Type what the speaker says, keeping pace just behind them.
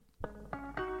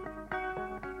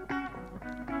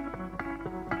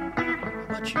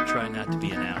watch you try not to be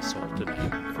an asshole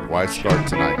tonight. Why start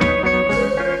tonight?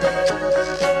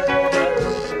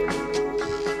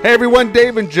 Hey everyone,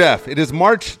 Dave and Jeff. It is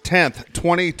March 10th,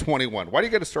 2021. Why do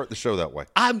you got to start the show that way?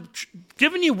 I'm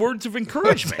giving you words of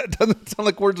encouragement. That doesn't sound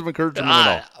like words of encouragement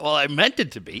at all. Well, I meant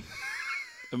it to be.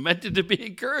 I meant it to be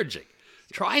encouraging.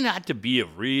 Try not to be a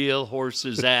real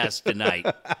horse's ass tonight,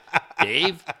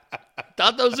 Dave.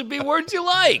 Thought those would be words you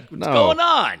like. What's going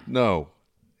on? No.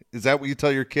 Is that what you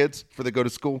tell your kids before they go to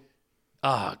school?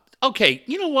 Okay,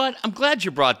 you know what? I'm glad you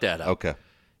brought that up. Okay.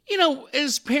 You know,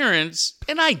 as parents,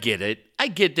 and I get it. I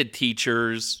get the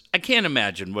teachers. I can't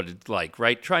imagine what it's like,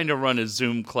 right? Trying to run a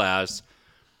Zoom class.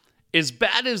 As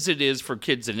bad as it is for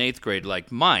kids in 8th grade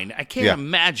like mine, I can't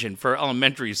imagine for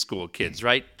elementary school kids,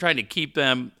 right? Trying to keep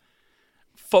them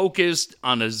focused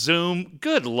on a Zoom.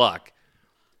 Good luck.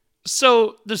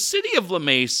 So the city of La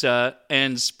Mesa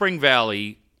and Spring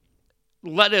Valley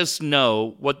let us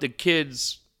know what the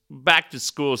kids'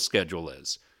 back-to-school schedule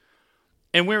is.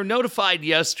 And we were notified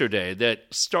yesterday that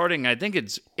starting, I think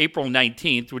it's April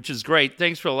 19th, which is great.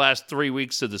 Thanks for the last 3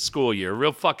 weeks of the school year.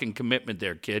 Real fucking commitment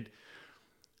there, kid.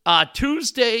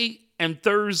 Tuesday and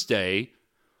Thursday,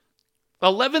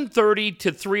 11:30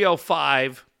 to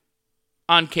 3:05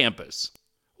 on campus.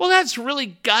 Well, that's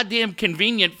really goddamn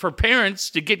convenient for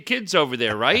parents to get kids over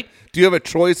there, right? Do you have a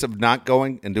choice of not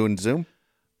going and doing Zoom?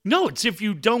 No, it's if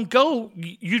you don't go,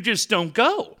 you just don't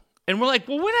go. And we're like,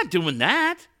 well, we're not doing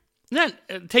that. Not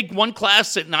take one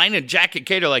class at 9 and Jack and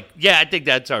Kate are like, yeah, I think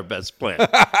that's our best plan. No,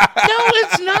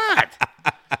 it's not.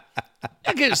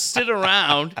 I can sit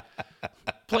around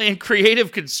playing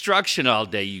creative construction all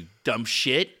day, you dumb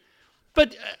shit.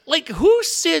 But, like, who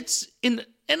sits in...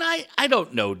 And I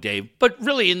don't know, Dave, but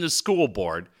really in the school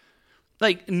board,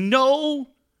 like no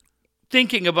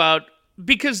thinking about,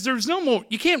 because there's no more,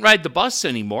 you can't ride the bus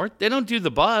anymore. They don't do the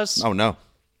bus. Oh, no.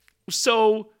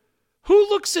 So who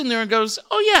looks in there and goes,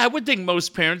 oh, yeah, I would think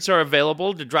most parents are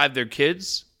available to drive their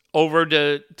kids over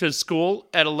to school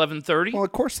at 11:30? Well,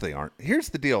 of course they aren't. Here's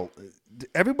the deal.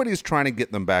 Everybody's trying to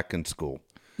get them back in school.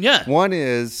 Yeah. One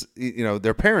is,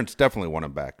 their parents definitely want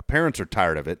them back. Parents are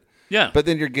tired of it. Yeah. But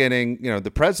then you're getting,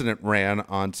 the president ran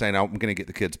on saying, I'm going to get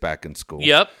the kids back in school.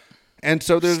 Yep. And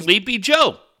so there's Sleepy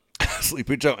Joe.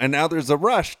 Sleepy Joe. And now there's a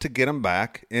rush to get them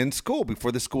back in school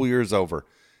before the school year is over.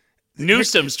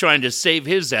 Newsom's trying to save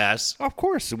his ass. Of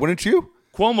course. Wouldn't you?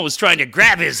 Cuomo's trying to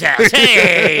grab his ass.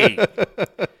 Hey!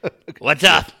 What's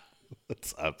up?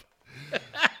 What's up?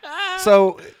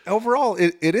 So overall,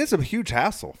 it is a huge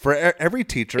hassle for every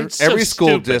teacher, every school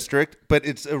stupid. district, but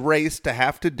it's a race to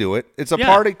have to do it. It's a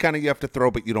party kind of you have to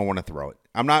throw, but you don't want to throw it.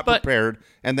 I'm not prepared,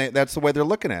 and that's the way they're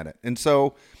looking at it. And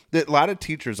so a lot of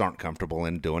teachers aren't comfortable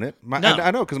in doing it. I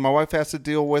know, because my wife has to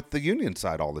deal with the union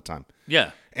side all the time.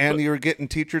 Yeah. And you're getting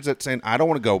teachers that saying, I don't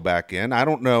want to go back in. I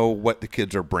don't know what the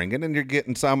kids are bringing. And you're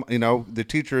getting some, the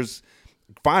teachers...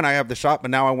 Fine, I have the shot, but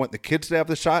now I want the kids to have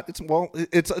the shot.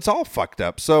 It's all fucked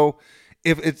up. So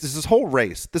if it's this whole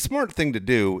race, the smart thing to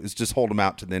do is just hold them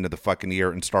out to the end of the fucking year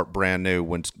and start brand new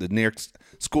when the next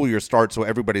school year starts, so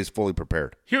everybody's fully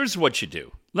prepared. Here's what you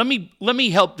do. Let me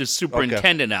help the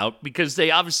superintendent out because they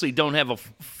obviously don't have a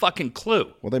fucking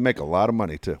clue. Well, they make a lot of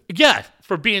money too. Yeah,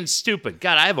 for being stupid.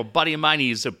 God, I have a buddy of mine.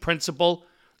 He's a principal.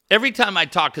 Every time I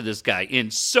talk to this guy,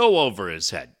 so over his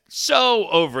head.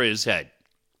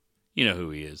 You know who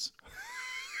he is.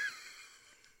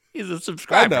 He's a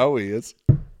subscriber. I know he is.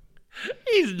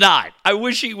 He's not. I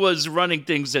wish he was running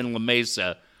things in La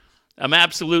Mesa. I'm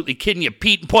absolutely kidding you.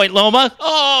 Pete in Point Loma.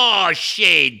 Oh,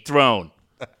 shade thrown.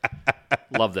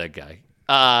 Love that guy.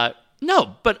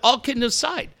 No, but all kidding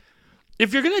aside,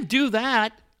 if you're going to do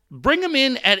that, bring him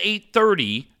in at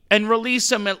 8:30 and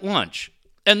release him at lunch.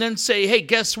 And then say, hey,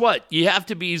 guess what? You have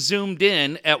to be zoomed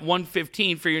in at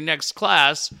 1:15 for your next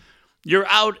class. You're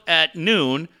out at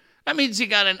noon. That means you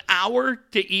got an hour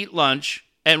to eat lunch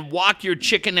and walk your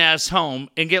chicken ass home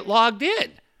and get logged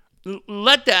in.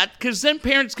 Let that, because then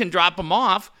parents can drop them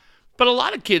off. But a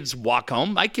lot of kids walk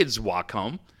home. My kids walk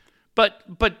home. But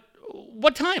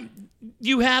what time?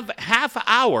 You have half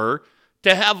half-hour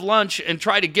to have lunch and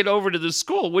try to get over to the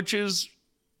school, which is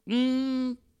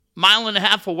mile and a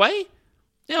half away.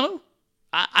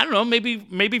 I don't know,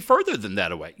 maybe further than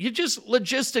that away. You just,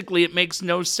 logistically, it makes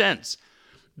no sense.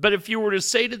 But if you were to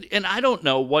say and I don't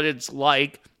know what it's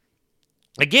like.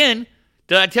 Again,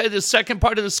 did I tell you the second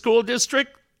part of the school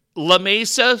district? La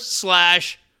Mesa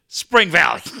 / Spring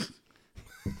Valley.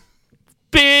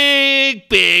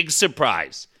 Big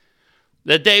surprise.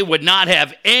 That they would not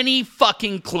have any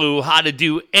fucking clue how to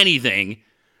do anything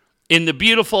in the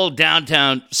beautiful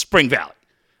downtown Spring Valley.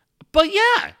 But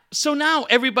yeah, so now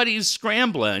everybody's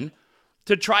scrambling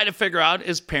to try to figure out,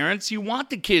 as parents, you want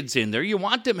the kids in there. You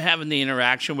want them having the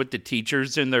interaction with the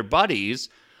teachers and their buddies.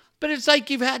 But it's like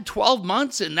you've had 12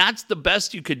 months and that's the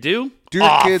best you could do. Do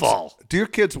your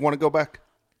kids want to go back?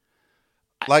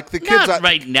 Like the kids, Not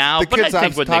right now, but I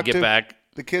think when they get back.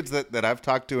 The kids that I've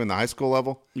talked to in the high school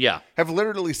level, Yeah. have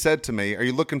literally said to me, "Are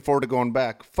you looking forward to going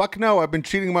back?" Fuck no, I've been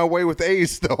cheating my way with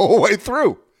A's the whole way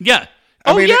through. Yeah.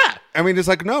 I mean, yeah. It's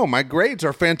like, no, my grades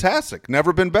are fantastic.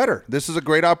 Never been better. This is a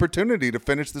great opportunity to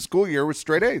finish the school year with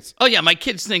straight A's. Oh, yeah. My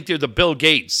kids think they're the Bill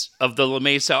Gates of the La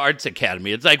Mesa Arts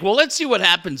Academy. It's like, well, let's see what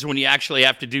happens when you actually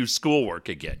have to do schoolwork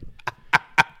again.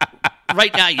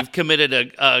 Right now, you've committed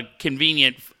a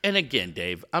convenient. And again,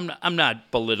 Dave, I'm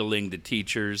not belittling the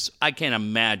teachers. I can't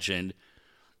imagine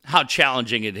how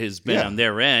challenging it has been on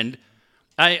their end.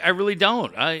 I really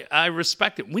don't. I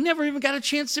respect it. We never even got a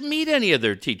chance to meet any of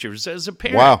their teachers as a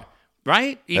parent. Wow.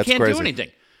 Right? You That's can't crazy. do anything.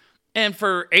 And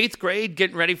for 8th grade,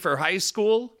 getting ready for high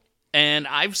school, and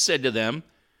I've said to them,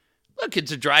 look,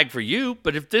 it's a drag for you,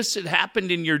 but if this had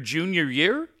happened in your junior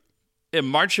year, in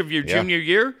March of your junior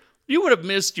year, you would have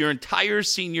missed your entire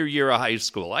senior year of high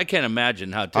school. I can't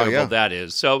imagine how terrible that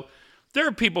is. So there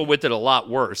are people with it a lot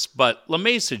worse, but La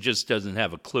Mesa just doesn't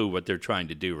have a clue what they're trying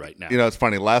to do right now. You know, it's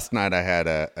funny. Last night I had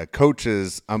a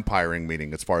coach's umpiring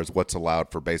meeting as far as what's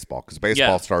allowed for baseball, because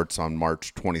baseball starts on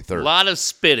March 23rd. A lot of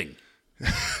spitting.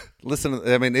 Listen,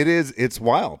 I mean, it's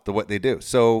wild what they do.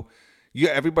 So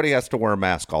everybody has to wear a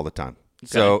mask all the time.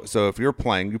 Okay. So if you're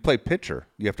playing, you play pitcher,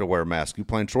 you have to wear a mask. You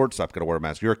playing shortstop, got to wear a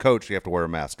mask. You're a coach, you have to wear a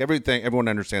mask. Everyone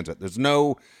understands that. There's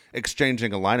no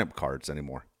exchanging of lineup cards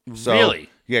anymore. So, really?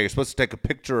 Yeah, you're supposed to take a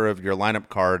picture of your lineup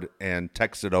card and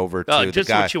text it over to the guy. Just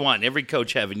what you want. Every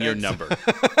coach having your number.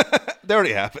 They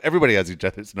already have. Everybody has each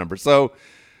other's number. So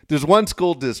there's one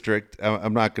school district.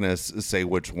 I'm not going to say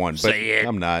which one, but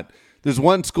I'm not. There's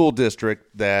one school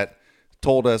district that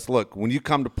told us, look, when you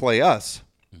come to play us,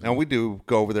 and we do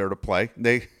go over there to play,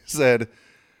 they said,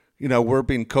 you know, we're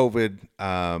being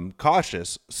COVID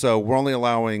cautious, so we're only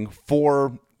allowing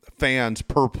 4 fans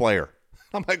per player.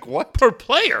 I'm like, what? Per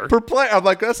player? Per player. I'm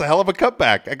like, that's a hell of a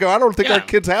cutback. I go, I don't think our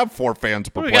kids have 4 fans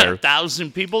per We player. got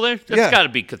 1,000 people there? That's got to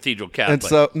be Cathedral Catholic. And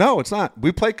so, no, it's not.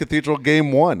 We play Cathedral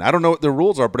game 1. I don't know what the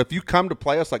rules are, but if you come to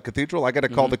play us like Cathedral, I got to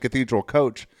call the Cathedral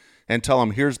coach and tell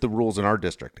him, here's the rules in our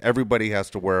district. Everybody has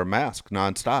to wear a mask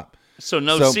nonstop. So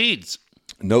no seeds.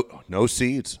 No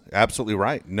seeds. Absolutely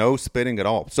right. No spitting at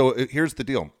all. So here's the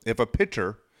deal. If a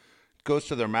pitcher goes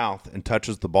to their mouth and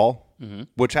touches the ball,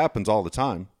 which happens all the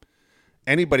time,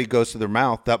 anybody goes to their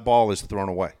mouth, that ball is thrown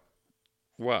away.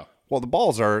 Wow. Well, the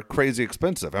balls are crazy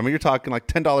expensive. I mean, you're talking like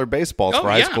 $10 baseballs for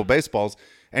high school baseballs,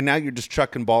 and now you're just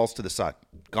chucking balls to the side.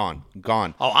 Gone.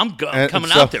 Oh, I'm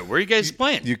coming out there. Where are you guys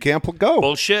playing? You can't go.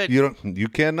 Bullshit. You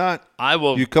cannot. I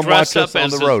will You come dress watch up us on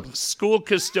as the road. a school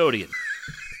custodian.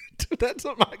 Dude, that's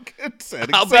what my kid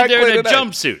said. I'll be there in a today.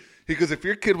 jumpsuit. He goes, if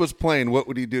your kid was playing, what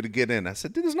would he do to get in? I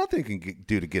said, dude, there's nothing he can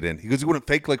do to get in. He goes, you wouldn't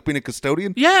fake like being a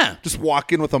custodian? Yeah. Just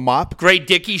walk in with a mop? Gray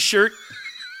Dickie shirt.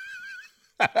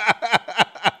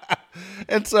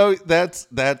 And so that's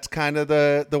kind of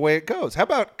the way it goes. How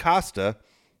about Costa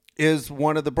is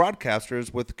one of the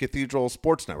broadcasters with Cathedral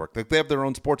Sports Network. Like, they have their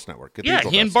own sports network.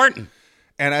 Cathedral He and does. Barton.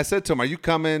 And I said to him, are you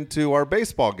coming to our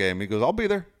baseball game? He goes, I'll be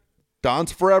there.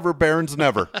 Don's forever, Barron's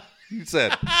never. He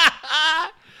said.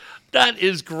 That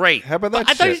is great. How about that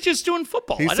I thought he shit? was just doing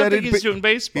football. He I said don't think he'd he's be- doing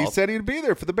baseball. He said he'd be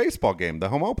there for the baseball game, the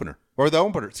home opener. Or the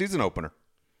opener, season opener.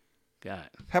 God.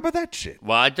 How about that shit?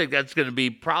 Well, I think that's going to be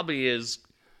probably as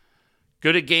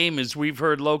good a game as we've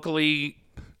heard locally.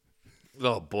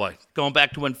 Oh, boy. Going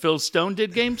back to when Phil Stone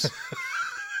did games?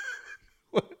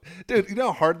 Dude, you know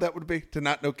how hard that would be to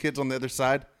not know kids on the other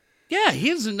side? Yeah, he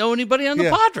doesn't know anybody on the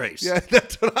Padres. Yeah,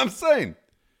 that's what I'm saying.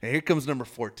 Hey, here comes number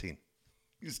 14.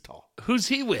 He's tall. Who's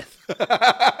he with?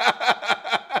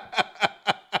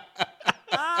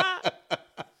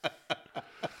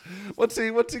 What's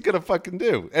he gonna fucking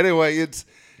do? Anyway,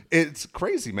 it's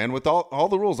crazy, man. With all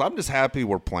the rules, I'm just happy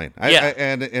we're playing.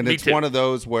 And it's too. one of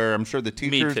those where I'm sure the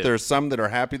teachers. too. There's some that are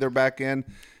happy they're back in,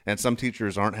 and some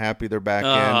teachers aren't happy they're back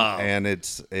in, and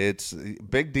it's a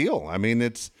big deal. I mean,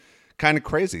 it's kind of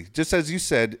crazy. Just as you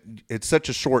said, it's such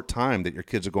a short time that your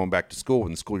kids are going back to school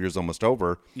when the school year's almost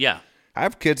over. Yeah. I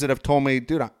have kids that have told me,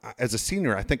 dude, as a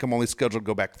senior, I think I'm only scheduled to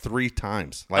go back 3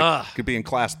 times. Like, could be in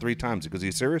class 3 times. Because are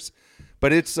you serious?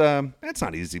 But it's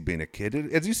not easy being a kid.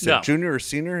 As you said, junior or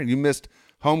senior, and you missed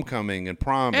homecoming and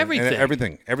prom.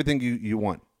 Everything. Everything you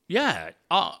want. Yeah,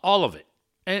 all of it.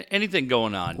 Anything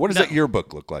going on. What does that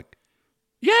yearbook look like?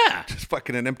 Yeah. Just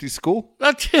fucking an empty school?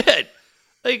 That's it.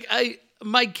 Like,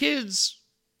 my kids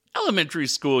elementary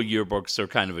school yearbooks are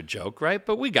kind of a joke, right?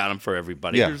 But we got them for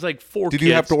everybody. Yeah. There's like 4 Did kids.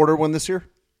 you have to order one this year?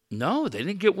 No, they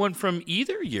didn't get one from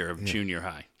either year of junior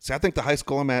high. See, I think the high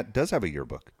school I'm at does have a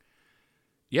yearbook.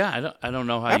 Yeah, I don't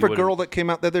know how I have you a would. girl that came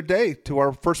out the other day to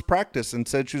our first practice and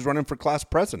said she was running for class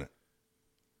president.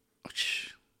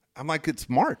 I'm like, it's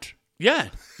March. Yeah,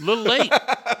 a little late.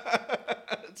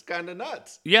 It's kind of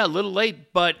nuts. Yeah, a little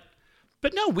late, but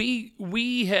no,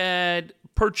 we had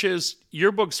purchased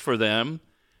yearbooks for them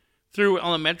through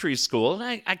elementary school,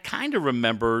 and I kind of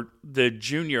remember the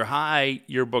junior high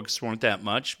yearbooks weren't that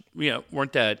much,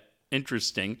 weren't that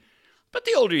interesting. But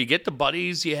the older you get, the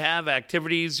buddies you have,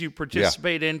 activities you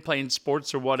participate in, playing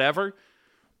sports or whatever.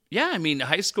 Yeah, I mean,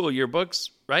 high school yearbooks,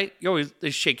 right? They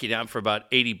shake you down for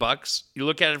about $80. You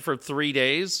look at it for 3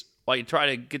 days while you try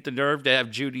to get the nerve to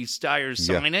have Judy Steyer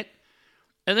sign it,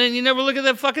 and then you never look at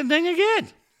that fucking thing again.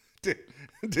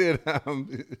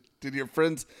 Did your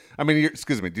friends? I mean,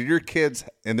 did your kids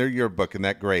in their yearbook in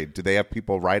that grade? Do they have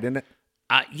people write in it?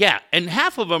 Yeah, and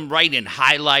half of them write in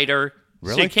highlighter, so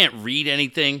Really? you can't read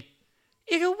anything.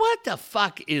 You go, what the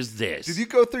fuck is this? Did you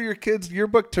go through your kids'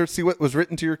 yearbook to see what was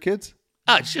written to your kids?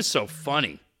 Oh, it's just so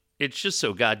funny. It's just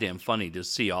so goddamn funny to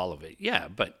see all of it. Yeah,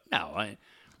 but no, I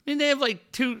mean, they have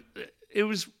like 2.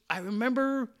 I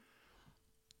remember,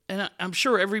 and I'm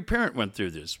sure every parent went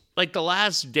through this. Like the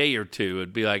last day or two,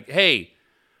 it'd be like, hey,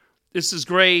 this is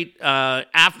great.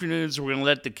 Afternoons, we're going to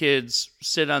let the kids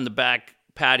sit on the back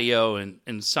patio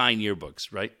and sign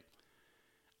yearbooks, right?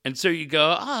 And so you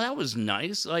go, oh, that was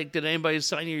nice. Like, did anybody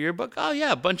sign your yearbook? Oh,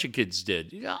 yeah, a bunch of kids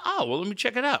did. You go, oh, well, let me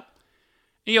check it out.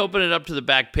 And you open it up to the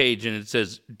back page, and it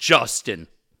says, Justin.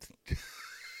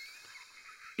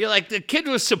 You're like, the kid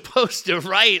was supposed to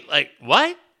write, like,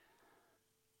 what?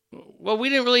 Well, we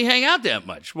didn't really hang out that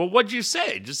much. Well, what'd you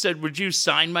say? Just said, would you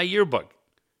sign my yearbook?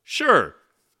 Sure.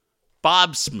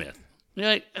 Bob Smith. You're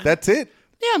like, That's it.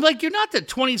 yeah, I'm like, you're not the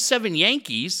 27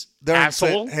 Yankees, They're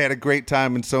asshole. Had a great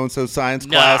time in so-and-so science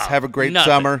class. Have a great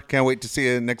nothing. summer. Can't wait to see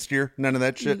you next year. None of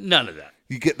that shit. None of that.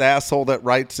 You get the asshole that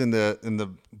writes in the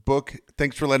book.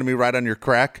 Thanks for letting me write on your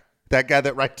crack. That guy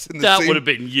that writes in the That scene. would have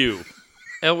been you.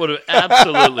 That would have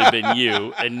absolutely been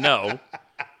you. And no.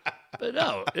 But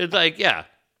no, it's like, yeah,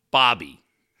 Bobby.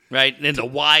 Right? And then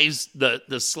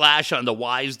the slash on the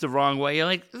Y's the wrong way. You're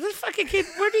like, this fucking kid,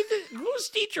 whose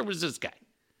teacher was this guy?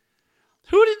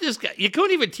 Who did this guy? You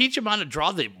couldn't even teach him how to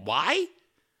draw the Y?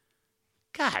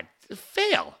 God,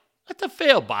 fail. That's a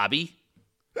fail, Bobby.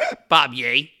 Bob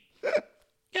Ye.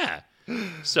 Yeah.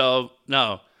 So,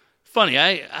 no. Funny,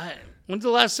 when's the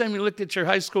last time you looked at your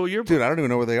high school yearbook? Dude, I don't even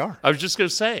know where they are. I was just going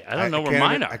to say, I don't know where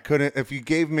mine I are. couldn't. If you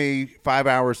gave me 5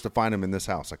 hours to find them in this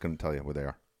house, I couldn't tell you where they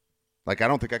are. Like, I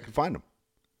don't think I could find them.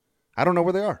 I don't know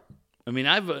where they are. I mean,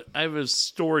 I have a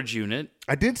storage unit.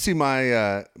 I did see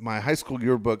my my high school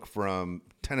yearbook from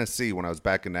Tennessee when I was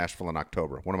back in Nashville in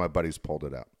October. One of my buddies pulled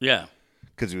it out Yeah.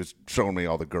 because he was showing me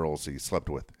all the girls he slept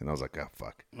with, and I was like, "Oh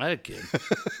fuck!" I had a kid.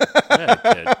 I had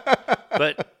a kid.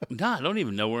 But no, I don't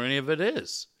even know where any of it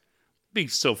is. It'd be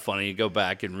so funny to go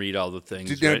back and read all the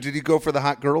things. Did you go for the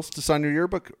hot girls to sign your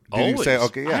yearbook? Did Always. you say,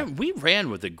 "Okay, yeah"? We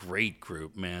ran with a great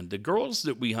group, man. The girls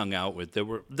that we hung out with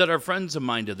that are friends of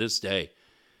mine to this day.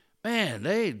 Man,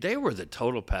 they were the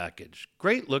total package.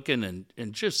 Great looking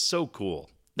and just so cool.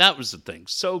 That was the thing.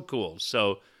 So cool.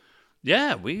 So,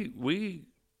 yeah,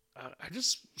 I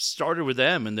just started with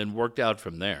them and then worked out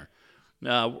from there.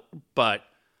 But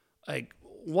like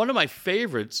one of my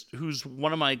favorites, who's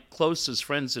one of my closest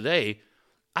friends today,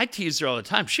 I tease her all the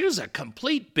time. She was a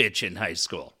complete bitch in high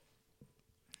school.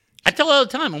 I tell her all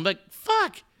the time. I'm like,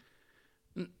 fuck.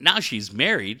 Now she's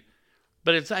married,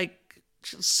 but it's like,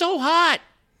 she's so hot.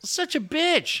 Such a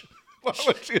bitch. Why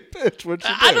was she a bitch? What'd she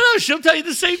do? I don't know. She'll tell you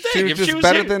the same thing. She was If just she was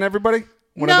better here- than everybody.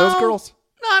 One of those girls.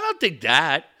 No, I don't think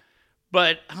that.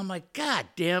 But I'm like, God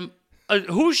damn,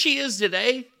 who she is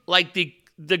today, like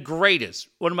the greatest.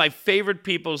 One of my favorite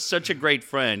people, such a great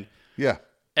friend. Yeah,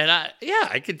 And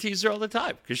I can tease her all the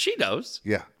time because she knows.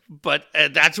 yeah. But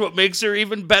that's what makes her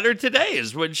even better today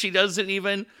is when she just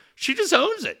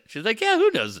owns it. She's like, yeah, who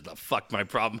knows what the fuck my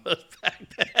problem was back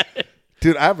then.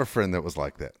 Dude, I have a friend that was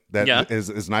like that. That Yeah. is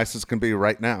as nice as can be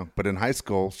right now. But in high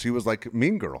school, she was like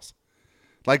Mean Girls.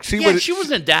 Like she Yeah, would. she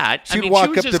wasn't that. She'd I mean, walk she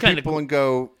was up to just kind people of and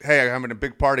go, "Hey, I'm having a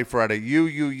big party Friday.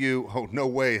 You. Oh no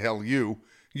way, hell you.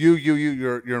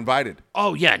 You're invited."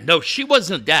 Oh, yeah. No, she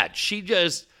wasn't that. She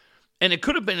just, and it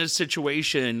could have been a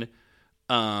situation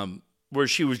where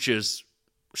she was just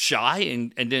shy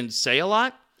and didn't say a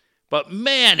lot. But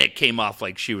man, it came off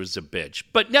like she was a bitch.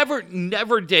 But never,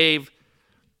 Dave,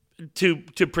 to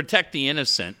protect the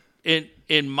innocent,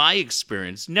 in my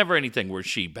experience, never anything where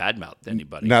she badmouthed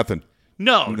anybody. Nothing.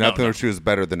 Nothing where she was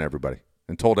better than everybody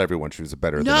and told everyone she was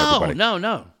better than everybody.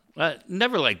 No.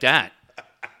 Never like that.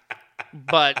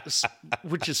 But,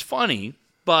 which is funny.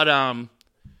 But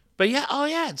yeah, oh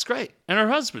yeah, it's great. And her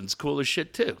husband's cool as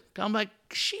shit too. I'm like,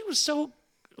 she was so,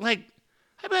 like,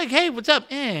 I'd be like, hey, what's up?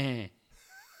 She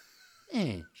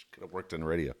could have worked in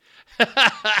radio.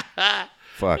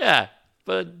 Fuck. Yeah,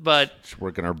 but. She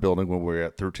worked in our building when we were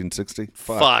at 1360.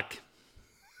 Fuck.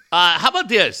 How about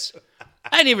this?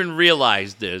 I didn't even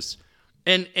realize this.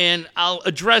 And I'll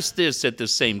address this at the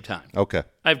same time. Okay.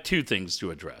 I have two things to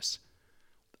address.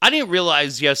 I didn't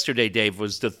realize yesterday, Dave,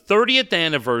 was the 30th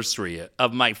anniversary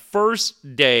of my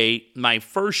first day, my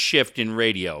first shift in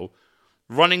radio,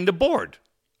 running the board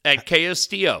at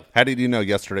KSDO. How did you know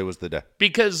yesterday was the day?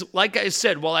 Because, like I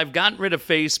said, while I've gotten rid of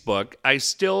Facebook, I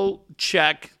still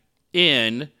check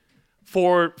in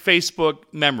for Facebook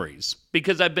memories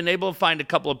because I've been able to find a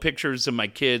couple of pictures of my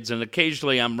kids, and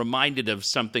occasionally I'm reminded of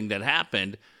something that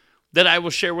happened that I will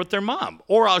share with their mom,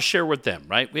 or I'll share with them,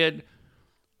 right? We had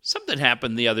something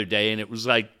happened the other day, and it was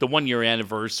like the 1-year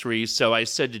anniversary, so I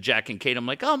said to Jack and Kate, I'm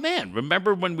like, oh man,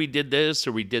 remember when we did this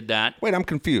or we did that? Wait, I'm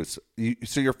confused.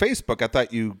 So your Facebook, I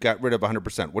thought you got rid of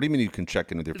 100%. What do you mean you can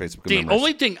check in with your Facebook memories? The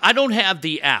only thing, I don't have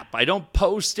the app. I don't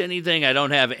post anything. I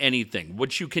don't have anything.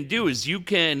 What you can do is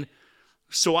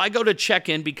so I go to check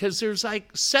in because there's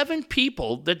like 7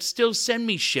 people that still send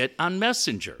me shit on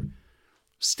Messenger.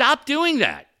 Stop doing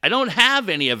that. I don't have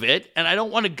any of it, and I don't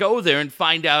want to go there and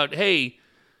find out, hey,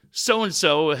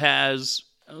 so-and-so has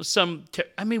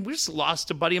we just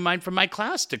lost a buddy of mine from my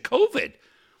class to COVID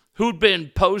who'd been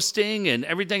posting and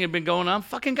everything had been going on.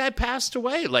 Fucking guy passed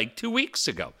away like 2 weeks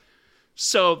ago.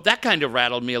 So that kind of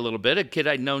rattled me a little bit, a kid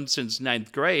I'd known since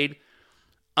 9th grade.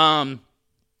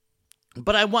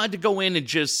 But I wanted to go in and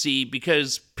just see,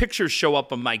 because pictures show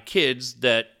up of my kids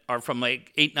that are from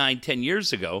like 8, 9, 10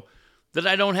 years ago that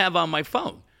I don't have on my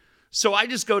phone. So I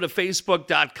just go to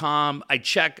Facebook.com, I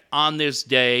check on this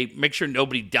day, make sure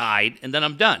nobody died, and then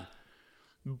I'm done.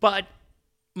 But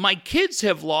my kids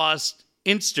have lost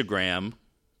Instagram,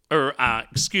 I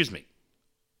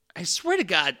swear to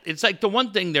God, it's like the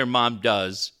one thing their mom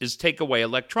does is take away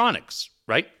electronics,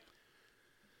 right?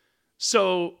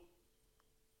 So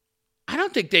I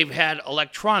don't think they've had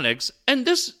electronics, and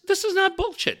this is not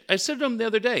bullshit. I said to them the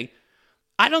other day,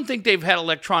 I don't think they've had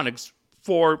electronics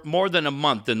for more than a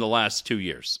month in the last 2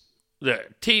 years. The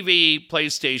TV,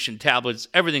 PlayStation, tablets,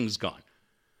 everything's gone.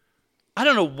 I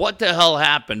don't know what the hell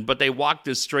happened, but they walked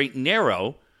this straight and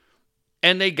narrow,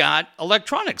 and they got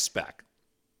electronics back.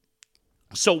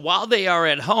 So while they are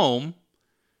at home,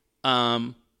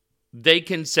 they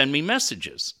can send me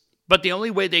messages. But the only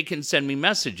way they can send me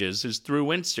messages is through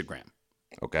Instagram.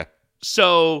 Okay.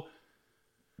 So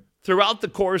throughout the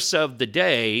course of the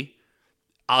day,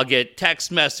 I'll get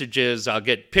text messages, I'll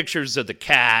get pictures of the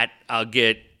cat, I'll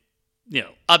get,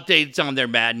 updates on their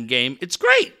Madden game. It's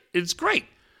great. It's great.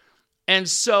 And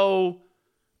so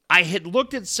I had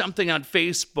looked at something on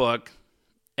Facebook,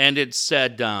 and it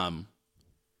said,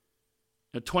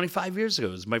 25 years ago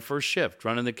was my first shift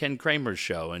running the Ken Kramer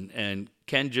show, and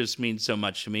Ken just means so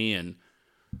much to me, and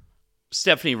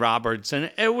Stephanie Roberts, and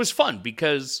it was fun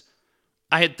because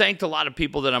I had thanked a lot of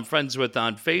people that I'm friends with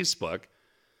on Facebook,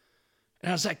 and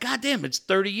I was like, God damn, it's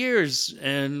 30 years,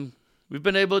 and we've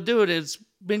been able to do it. It's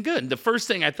been good. And the first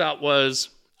thing I thought was,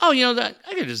 that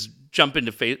I could just jump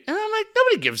into Facebook. And I'm like,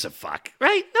 nobody gives a fuck,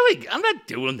 right? I'm not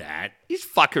doing that. These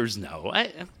fuckers know.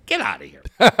 Get out of here.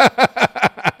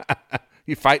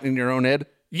 You fighting in your own head?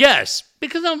 Yes,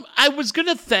 because I was going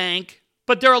to thank,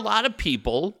 but there are a lot of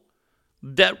people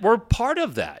that were part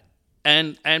of that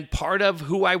and part of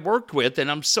who I worked with, and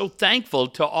I'm so thankful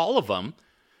to all of them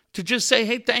to just say,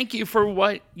 hey, thank you for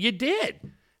what you did.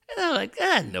 And I'm like,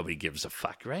 nobody gives a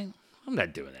fuck, right? I'm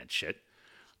not doing that shit.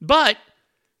 But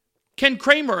Ken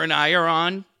Kramer and I are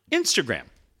on Instagram.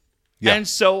 Yeah. And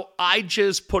so I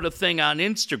just put a thing on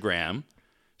Instagram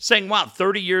saying, wow,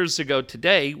 30 years ago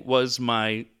today was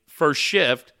my first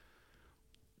shift.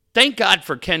 Thank God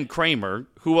for Ken Kramer,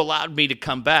 who allowed me to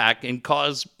come back and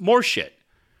cause more shit.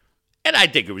 And I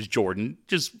think it was Jordan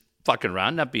just fucking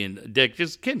around, not being a dick,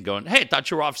 just kidding, going, hey, I thought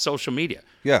you were off social media.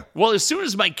 Yeah. Well, as soon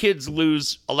as my kids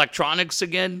lose electronics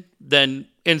again, then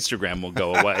Instagram will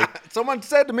go away. Someone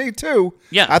said to me, too.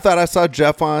 Yeah. I thought I saw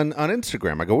Jeff on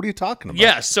Instagram. I go, what are you talking about?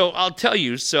 Yeah, so I'll tell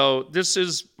you. So this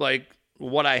is like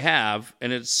what I have,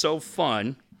 and it's so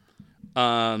fun.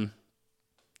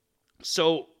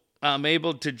 So I'm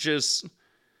able to just,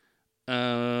 we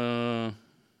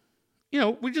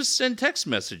just send text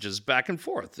messages back and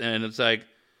forth. And it's like,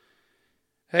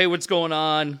 hey, what's going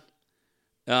on?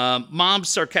 Mom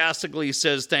sarcastically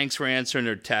says, thanks for answering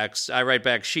her text. I write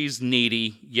back, she's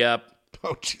needy. Yep.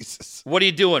 Oh, Jesus. What are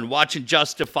you doing? Watching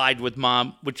Justified with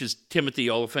Mom, which is Timothy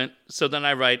Oliphant. So then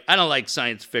I write, I don't like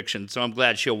science fiction, so I'm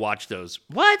glad she'll watch those.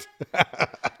 What?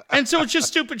 And so it's just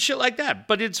stupid shit like that.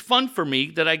 But it's fun for me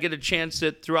that I get a chance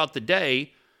that throughout the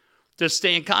day to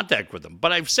stay in contact with them.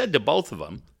 But I've said to both of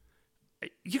them,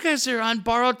 you guys are on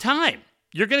borrowed time.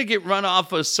 You're going to get run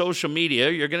off of social media.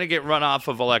 You're going to get run off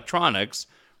of electronics.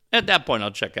 At that point,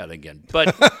 I'll check out again.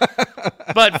 But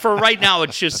but for right now,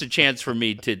 it's just a chance for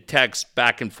me to text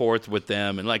back and forth with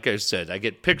them. And like I said, I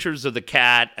get pictures of the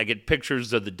cat. I get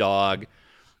pictures of the dog.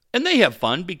 And they have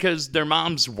fun because their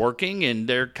mom's working and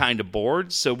they're kind of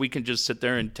bored. So we can just sit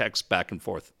there and text back and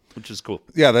forth, which is cool.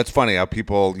 Yeah, that's funny how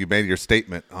you made your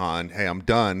statement on, hey, I'm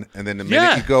done. And then the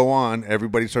minute you go on,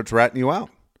 everybody starts ratting you out.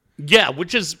 Yeah,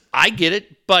 which is, I get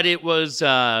it. But it was...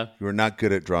 you were not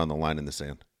good at drawing the line in the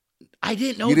sand. I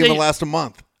didn't know you didn't even last a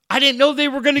month. I didn't know they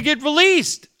were going to get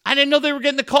released. I didn't know they were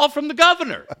getting the call from the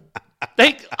governor.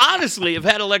 They honestly have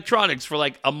had electronics for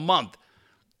like a month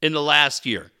in the last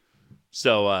year.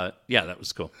 So, yeah, that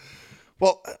was cool.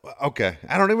 Well, okay.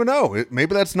 I don't even know.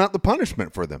 Maybe that's not the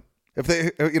punishment for them. If they,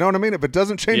 you know what I mean? If it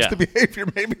doesn't change the behavior,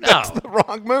 maybe that's the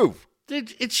wrong move.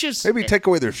 It's just... Maybe take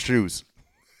away their shoes.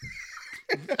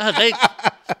 I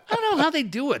don't know how they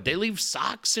do it. They leave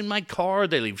socks in my car.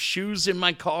 They leave shoes in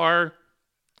my car.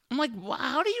 I'm like, wow,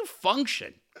 how do you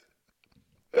function?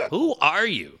 Who are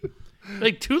you?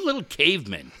 Like two little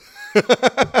cavemen.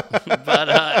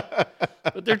 but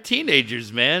they're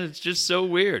teenagers, man. It's just so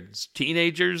weird. It's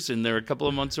teenagers, and they're a couple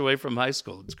of months away from high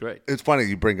school. It's great. It's funny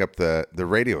you bring up the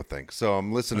radio thing. So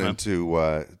I'm listening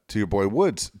to your boy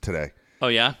Woods today. Oh,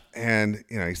 yeah? And,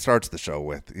 he starts the show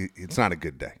with, it's not a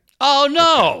good day. Oh,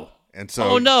 no. Okay. And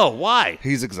so, why?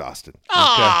 He's exhausted.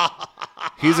 Okay?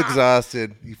 He's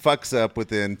exhausted. He fucks up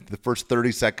within the first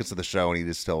 30 seconds of the show, and he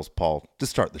just tells Paul,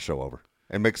 just start the show over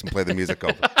and makes him play the music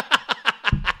over.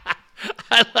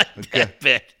 I like that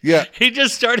bit. Yeah. He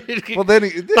just started. Well, then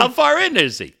how far in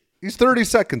is he? He's 30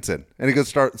 seconds in, and he goes,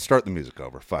 start the music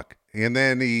over. Fuck. And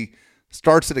then he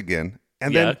starts it again.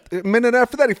 And then a minute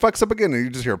after that, he fucks up again, and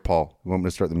you just hear, Paul, you want me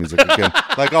to start the music again?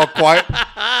 Like all quiet?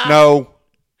 No.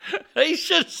 He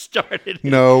should have started.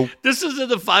 No. This is at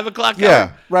the 5 o'clock hour?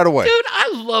 Yeah, right away. Dude,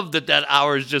 I love that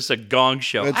hour is just a gong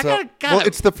show.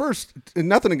 It's the first,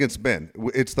 nothing against Ben.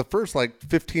 It's the first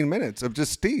 15 minutes of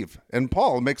just Steve and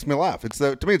Paul. It makes me laugh.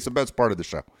 To me, it's the best part of the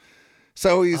show.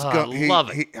 So he's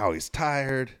love it. He's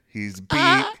tired. He's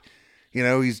beat.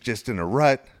 He's just in a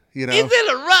rut. He's in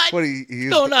a rut. What he's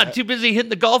going on? Too busy hitting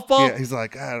the golf ball? Yeah, he's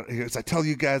like, I tell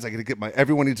you guys, I got to get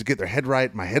everyone needs to get their head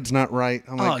right. My head's not right.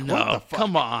 I'm like, no, what the fuck?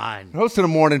 Come on. Hosting a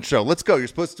morning show. Let's go. You're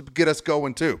supposed to get us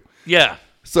going too. Yeah.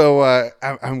 So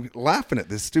I'm laughing at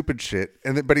this stupid shit,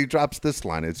 but he drops this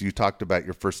line as you talked about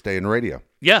your first day in radio.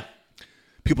 Yeah.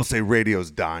 People say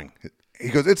radio's dying. He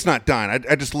goes, it's not dying.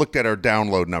 I just looked at our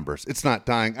download numbers. It's not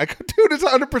dying. I go, dude, it's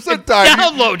 100% dying.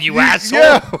 Download, you asshole.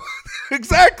 Yeah,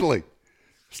 exactly.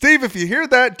 Steve, if you hear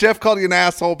that, Jeff called you an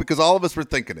asshole because all of us were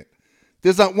thinking it.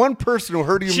 There's not one person who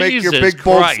heard you make your big,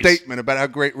 bold statement about how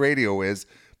great radio is,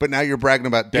 but now you're bragging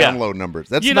about download numbers.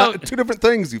 That's not two different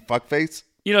things, you fuckface.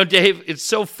 Dave, it's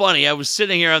so funny. I was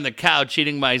sitting here on the couch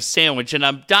eating my sandwich, and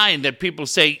I'm dying that people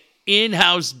say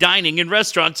in-house dining in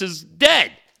restaurants is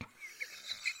dead.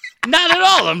 Not at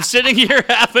all. I'm sitting here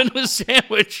having a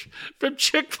sandwich from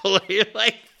Chick-fil-A.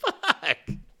 Like, fuck.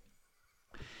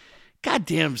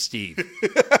 Goddamn, Steve.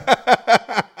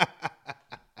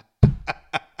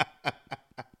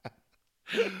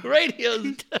 Radio,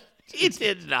 he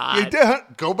did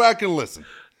not. Go back and listen.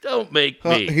 Don't make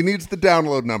me. He needs the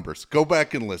download numbers. Go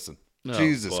back and listen. Oh,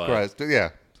 Jesus Christ. Yeah.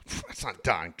 It's not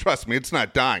dying. Trust me, it's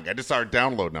not dying. I just saw our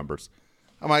download numbers.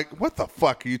 I'm like, what the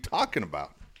fuck are you talking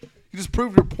about? You just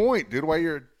proved your point, dude, why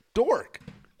you're a dork.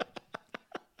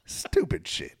 Stupid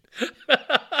shit.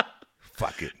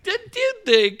 Fuck it. Do you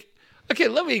think... Okay,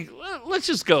 let's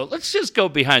just go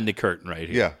behind the curtain right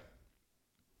here. Yeah.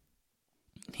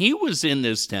 He was in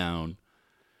this town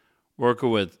working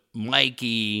with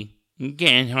Mikey and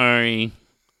Ganhari,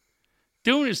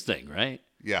 doing his thing, right?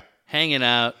 Yeah. Hanging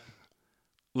out,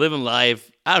 living life.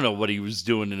 I don't know what he was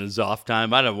doing in his off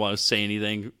time. I don't want to say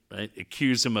anything, right?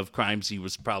 Accuse him of crimes he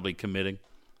was probably committing.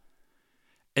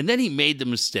 And then he made the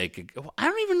mistake. I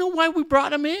don't even know why we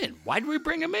brought him in. Why did we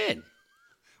bring him in?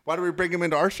 Why did we bring him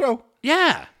into our show?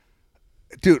 Yeah.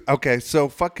 Dude, okay, so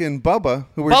fucking Bubba,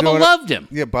 who we're Bubba doing... loved him.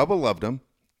 Yeah, Bubba loved him.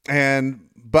 And,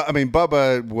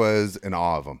 Bubba was in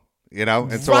awe of him,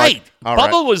 And so right.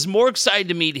 Bubba was more excited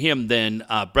to meet him than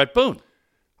Brett Boone.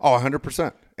 Oh,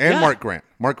 100%. And Yeah. Mark Grant.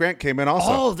 Mark Grant came in also.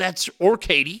 Oh, that's or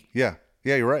Katie. Yeah.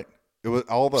 Yeah, you're right. It was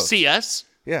all those. CS.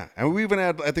 Yeah. And we even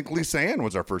had, I think Lisa Ann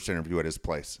was our first interview at his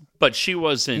place. But she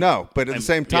wasn't. No, but at the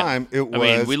same time, it was.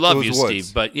 I mean, we love it was you, Woods.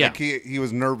 Steve, but yeah. Like he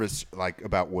was nervous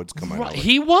about Woods coming Right, out.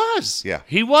 he was. Yeah.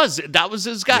 He was. That was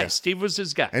his guy. Yeah. Steve was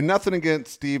his guy. And nothing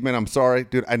against Steve, man. I'm sorry,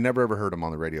 dude. I never ever heard him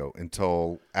on the radio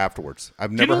until afterwards.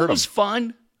 I've you never know heard what him. was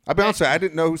fun? I'll be honest with you, I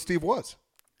didn't know who Steve was.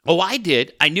 Oh, I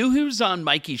did. I knew he was on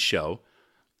Mikey's show,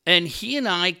 and he and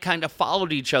I kind of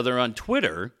followed each other on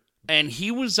Twitter, and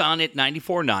he was on at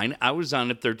 94.9. I was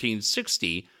on at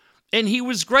 1360, and he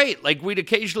was great. Like, we'd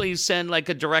occasionally send, like,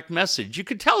 a direct message. You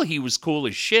could tell he was cool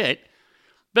as shit,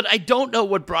 but I don't know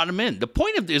what brought him in. The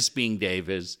point of this being, Dave,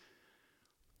 is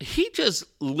he just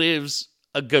lives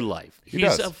a good life. He's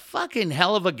does. a fucking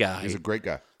hell of a guy. He's a great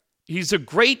guy. He's a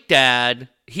great dad.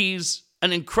 He's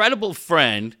an incredible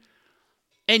friend.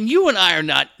 And you and I are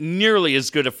not nearly as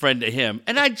good a friend to him.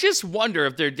 And I just wonder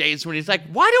if there are days when he's like,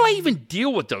 why do I even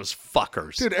deal with those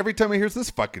fuckers? Dude, every time he hears this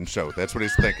fucking show, that's what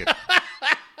he's thinking.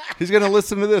 He's going to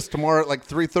listen to this tomorrow at like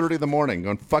 3:30 in the morning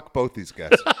going, fuck both these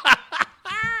guys.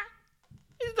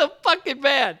 He's a fucking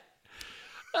man.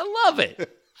 I love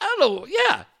it. I don't know.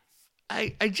 Yeah.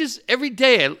 I just, every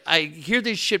day I hear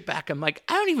this shit back. I'm like,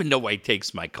 I don't even know why he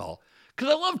takes my call.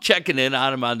 Because I love checking in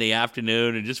on him on the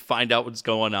afternoon and just find out what's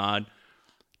going on.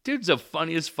 Dude's the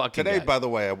funniest fucking Today, guy. by the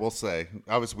way, I will say,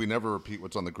 obviously we never repeat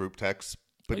what's on the group text,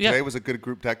 but Yeah. today was a good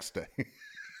group text day.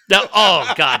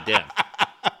 Oh, goddamn.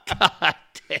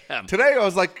 Goddamn. Today I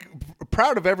was like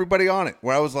proud of everybody on it,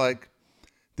 where I was like,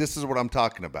 this is what I'm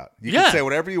talking about. You Yeah. can say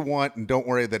whatever you want and don't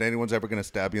worry that anyone's ever going to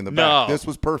stab you in the No. back. This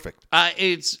was perfect. I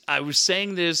was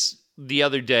saying this the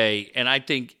other day, and I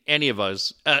think any of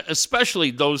us,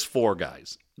 especially those four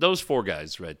guys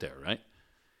right there, right?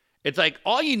 It's like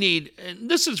all you need, and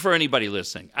this is for anybody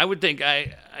listening. I would think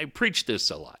I preach this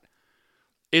a lot.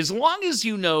 As long as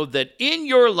you know that in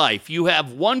your life you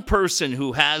have one person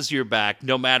who has your back,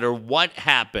 no matter what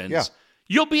happens, Yeah.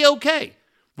 you'll be okay.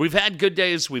 We've had good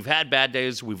days, we've had bad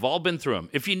days, we've all been through them.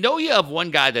 If you know you have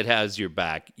one guy that has your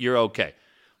back, you're okay.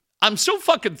 I'm so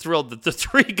fucking thrilled that the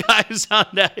three guys on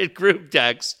that group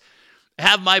text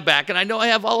have my back, and I know I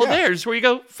have all of Yeah. theirs, where you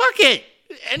go, fuck it.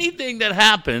 Anything that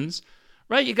happens,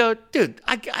 right? You go, dude,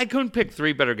 I couldn't pick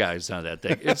three better guys on that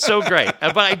thing. It's so great.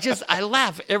 But I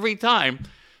laugh every time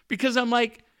because I'm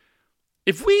like,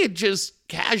 if we had just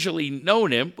casually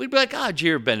known him, we'd be like, oh, did you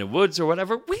hear Ben and Woods or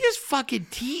whatever? We just fucking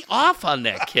tee off on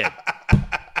that kid.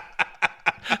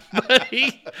 But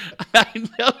I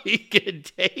know he can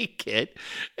take it,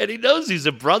 and he knows he's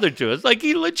a brother to us. Like,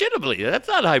 he legitimately, that's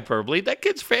not hyperbole. That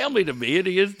kid's family to me, and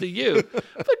he is to you.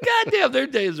 But goddamn, there are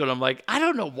days when I'm like, I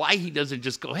don't know why he doesn't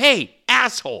just go, hey,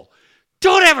 asshole,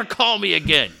 don't ever call me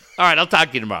again. All right, I'll talk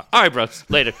to you tomorrow. All right, bros,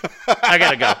 later. I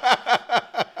gotta go.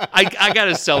 I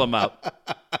gotta sell him out.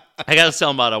 I gotta sell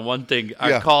him out on one thing. Our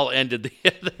Yeah. call ended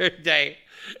the other day,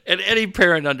 and any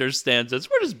parent understands this.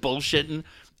 We're just bullshitting.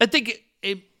 I think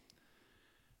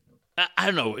I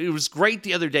don't know. It was great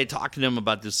the other day talking to him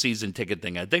about the season ticket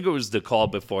thing. I think it was the call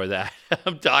before that.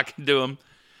 I'm talking to him.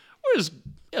 We're just,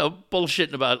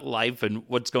 bullshitting about life and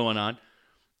what's going on.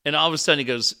 And all of a sudden he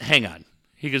goes, hang on.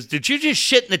 He goes, did you just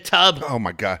shit in the tub? Oh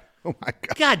my God. Oh my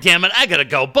God. God damn it. I got to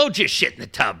go. Bo just shit in the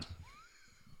tub.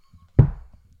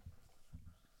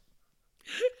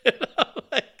 And I'm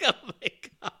like, oh my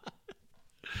God.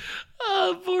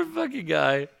 Oh, poor fucking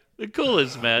guy. The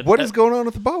coolest, man. What is going on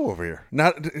with the bow over here?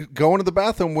 Not going to the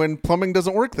bathroom when plumbing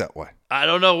doesn't work that way. I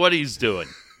don't know what he's doing.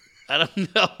 I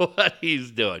don't know what he's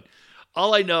doing.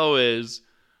 All I know is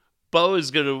Bo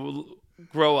is going to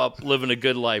grow up living a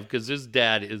good life because his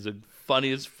dad is the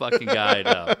funniest fucking guy I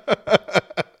know.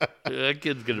 That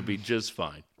kid's going to be just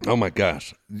fine. Oh my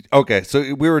gosh. Okay,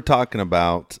 so we were talking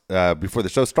about before the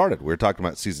show started. We were talking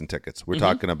about season tickets. We're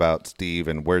talking about Steve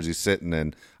and where's he sitting.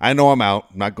 And I know I'm out.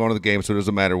 I'm not going to the game, so it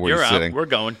doesn't matter where You're he's out. sitting. We're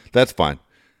going. That's fine.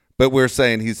 But we're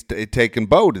saying he's taken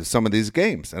Bo to some of these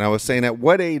games. And I was saying, at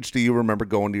what age do you remember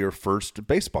going to your first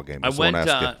baseball game? I went.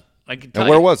 I can tell and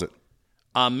where you, was it?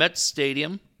 Met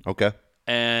Stadium, Okay.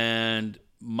 and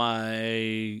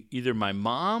either my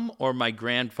mom or my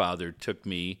grandfather took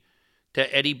me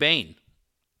to Eddie Bain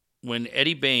when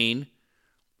Eddie Bain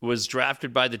was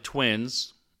drafted by the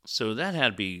Twins. So that had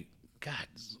to be, God,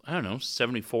 I don't know,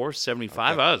 74,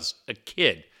 75. Okay. I was a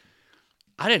kid.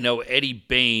 I didn't know Eddie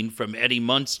Bain from Eddie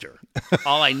Munster.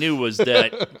 All I knew was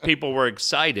that people were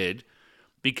excited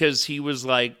because he was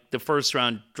like the first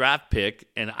round draft pick,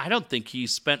 and I don't think he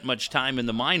spent much time in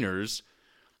the minors,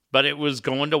 but it was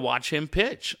going to watch him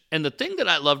pitch. And the thing that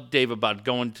I loved, Dave, about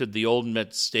going to the old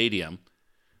Met Stadium, I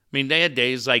mean, they had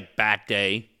days like Bat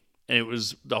Day and it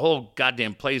was the whole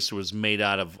goddamn place was made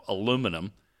out of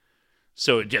aluminum.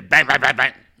 So it just bang, bang, bang,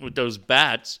 bang with those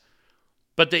bats.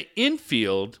 But the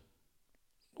infield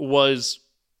was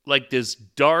like this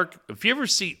dark. If you ever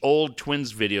see old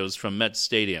Twins videos from Met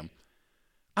Stadium,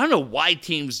 I don't know why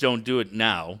teams don't do it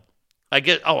now.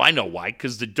 I know why,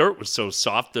 because the dirt was so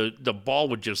soft, the ball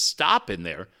would just stop in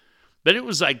there. But it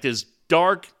was like this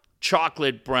dark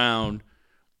chocolate brown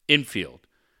infield.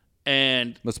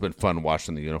 And Must have been fun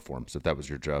washing the uniforms if that was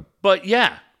your job. but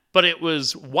it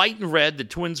was white and red. The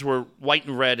Twins were white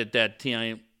and red at that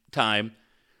time.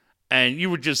 And you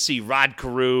would just see Rod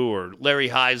Carew or Larry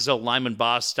Heisel, Lyman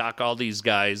Bostock, all these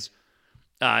guys,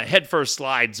 headfirst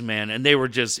slides, man. And they were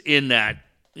just in that,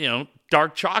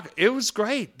 dark chocolate. It was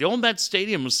great. The old Met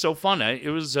Stadium was so fun. It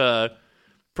was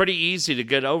pretty easy to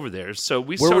get over there. So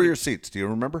Where were your seats? Do you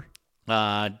remember?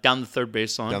 down the third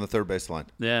base line. Down the third base line.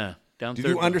 Yeah. Down Did third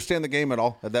you base. understand the game at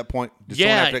all at that point? Did Yeah.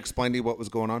 someone have to explain to you what was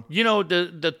going on?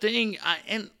 The thing,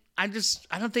 I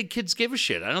don't think kids give a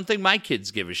shit. I don't think my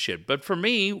kids give a shit. But for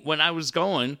me, when I was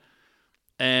going,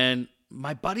 and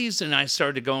my buddies and I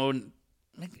started going,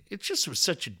 it just was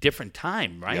such a different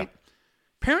time, right? Yeah.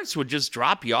 Parents would just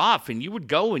drop you off, and you would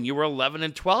go, and you were 11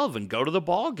 and 12, and go to the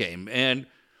ball game, and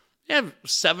you have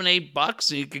 $7-8,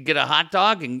 and you could get a hot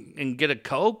dog and get a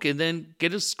Coke, and then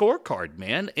get a scorecard,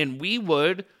 man. And we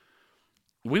would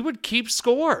keep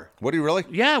score. What do you really?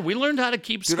 Yeah, we learned how to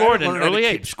keep Dude, score I at didn't an learn how early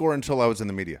to keep age. score until I was in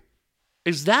the media.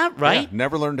 Is that right? Yeah,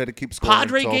 never learned how to keep score.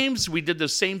 Padre until... games, we did the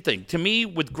same thing. To me,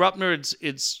 with Grupner,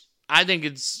 I think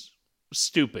it's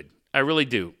stupid. I really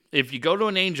do. If you go to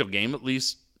an Angel game, at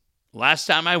least last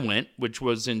time I went, which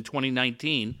was in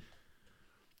 2019,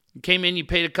 you came in, you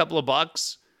paid a couple of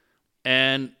bucks,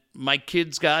 and my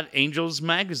kids got Angels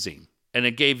magazine. And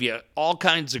it gave you all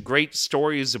kinds of great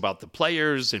stories about the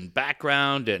players and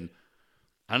background. And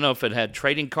I don't know if it had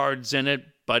trading cards in it,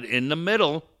 but in the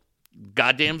middle,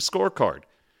 goddamn scorecard.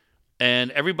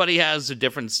 And everybody has a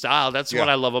different style. That's what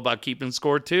I love about keeping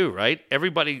score too, right?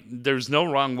 Everybody, there's no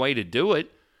wrong way to do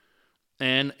it.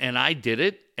 And I did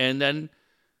it. And then,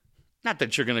 not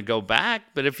that you're going to go back,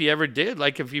 but if you ever did,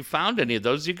 like if you found any of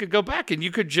those, you could go back and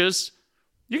you could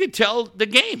tell the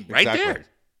game right there.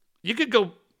 You could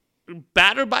go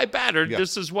batter by batter. Yeah.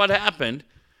 This is what happened.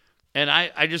 And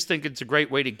I just think it's a great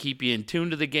way to keep you in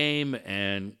tune to the game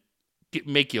and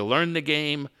make you learn the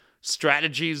game,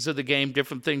 strategies of the game,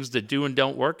 different things that do and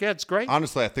don't work. Yeah, it's great.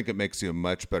 Honestly, I think it makes you a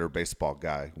much better baseball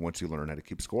guy once you learn how to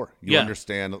keep score. You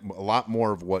understand a lot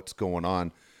more of what's going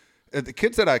on. The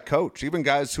kids that I coach, even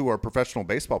guys who are professional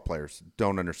baseball players,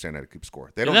 don't understand how to keep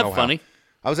score. They don't know how. Funny?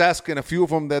 I was asking a few of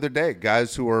them the other day,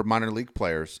 guys who are minor league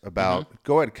players, about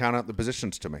go ahead, count out the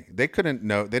positions to me. They couldn't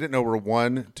know. They didn't know we're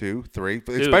 1, 2, 3,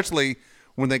 especially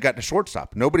when they got to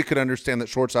shortstop. Nobody could understand that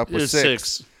shortstop was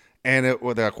six. And they're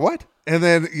like, what? And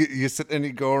then you sit and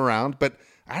you go around. But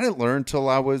I didn't learn until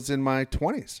I was in my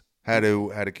 20s how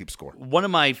to keep score. One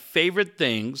of my favorite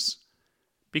things,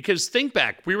 because think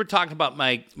back, we were talking about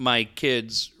my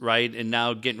kids, right, and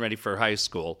now getting ready for high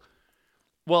school.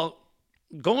 Well,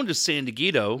 going to San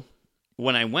Diego,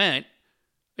 when I went,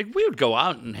 like we would go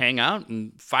out and hang out,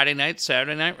 and Friday night,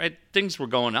 Saturday night, right, things were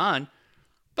going on.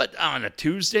 But on a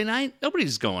Tuesday night,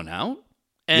 nobody's going out.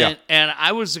 And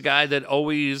I was a guy that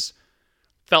always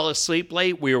fell asleep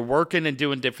late. We were working and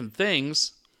doing different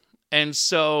things. And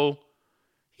so,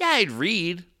 I'd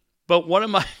read. But one of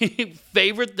my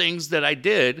favorite things that I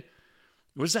did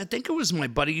was, I think it was my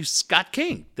buddy Scott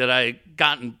King that I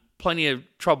got in plenty of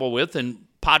trouble with, and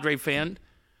Padre fan,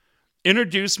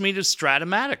 introduced me to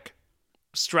Stratomatic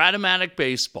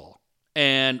baseball.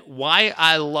 And why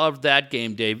I loved that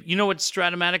game, Dave. You know what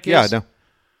Stratomatic is? Yeah, I know.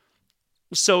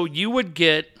 So you would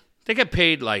get, I think I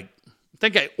paid I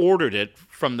ordered it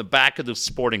from the back of the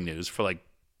Sporting News for like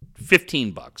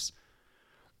 $15.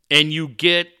 And you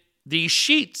get these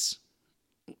sheets,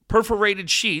 perforated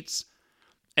sheets,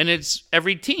 and it's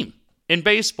every team in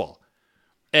baseball.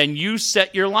 And you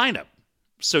set your lineup.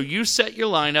 So you set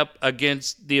your lineup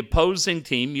against the opposing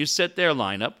team. You set their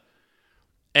lineup.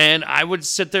 And I would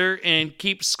sit there and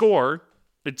keep score.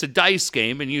 It's a dice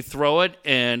game, and you throw it.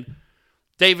 And,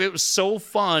 Dave, it was so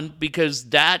fun because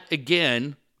that,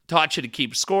 again, taught you to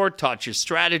keep score, taught you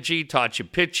strategy, taught you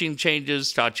pitching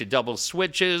changes, taught you double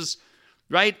switches,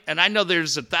 right? And I know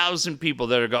there's 1,000 people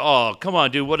that are going, oh, come on,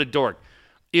 dude, what a dork.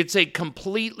 It's a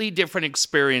completely different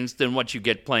experience than what you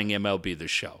get playing MLB The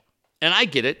Show. And I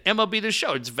get it. MLB The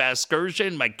Show. It's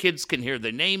Vasgersian. My kids can hear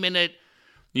the name in it.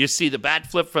 You see the bat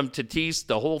flip from Tatis,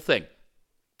 the whole thing.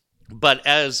 But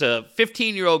as a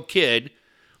 15-year-old kid,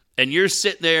 and you're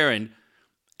sitting there, and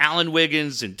Alan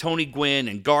Wiggins and Tony Gwynn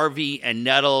and Garvey and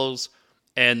Nettles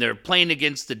and they're playing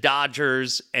against the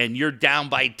Dodgers, and you're down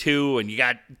by 2, and you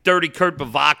got dirty Kurt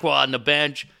Bavacqua on the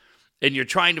bench, and you're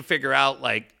trying to figure out,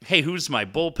 like, hey, who's my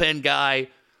bullpen guy?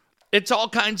 It's all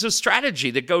kinds of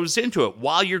strategy that goes into it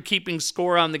while you're keeping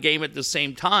score on the game at the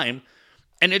same time.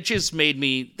 And it just made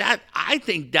me, I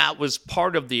think that was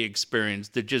part of the experience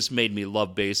that just made me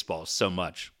love baseball so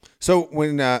much. So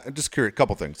when, just curious, a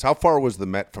couple things. How far was the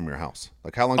Met from your house?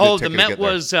 Like how long did it take the you to Met get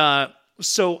there? was,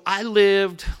 so I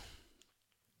lived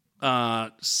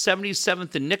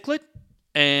 77th and Nicollet,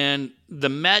 and the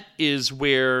Met is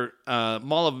where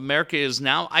Mall of America is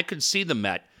now. I could see the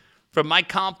Met. From my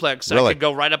complex, Really? I could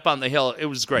go right up on the hill. It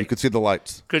was great. You could see the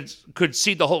lights. Could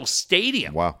see the whole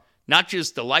stadium. Wow. Not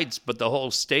just the lights, but the whole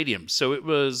stadium. So it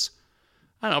was,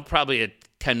 I don't know, probably a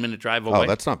 10-minute drive away. Oh,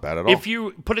 that's not bad at all. If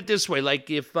you put it this way, like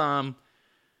if,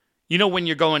 you know when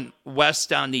you're going west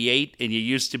down the 8 and you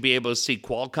used to be able to see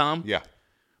Qualcomm? Yeah.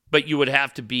 But you would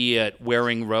have to be at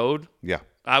Waring Road? Yeah.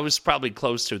 I was probably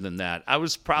closer than that. I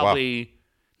was probably,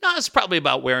 it's probably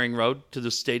about Waring Road to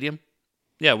the stadium.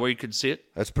 Yeah, where you could see it.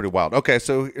 That's pretty wild. Okay,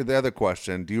 so the other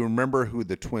question, do you remember who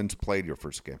the Twins played your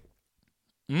first game?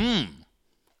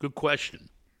 Good question.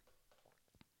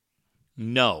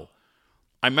 No.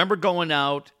 I remember going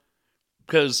out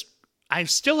because I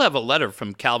still have a letter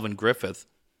from Calvin Griffith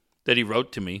that he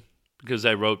wrote to me because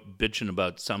I wrote bitching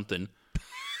about something.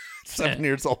 7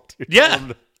 years old.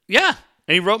 Yeah. Yeah.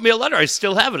 And he wrote me a letter. I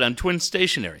still have it on Twin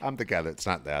Stationery. I'm the guy that's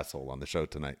not the asshole on the show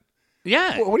tonight.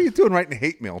 Yeah. What are you doing writing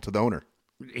hate mail to the owner?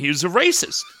 He was a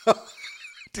racist.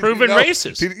 Proven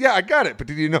racist. Yeah, I got it. But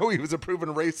did you know he was a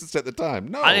proven racist at the time?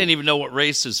 No. I didn't even know what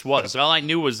racist was. All I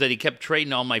knew was that he kept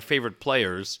trading all my favorite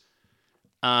players.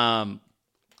 But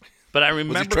I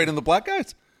remember... Was he trading the black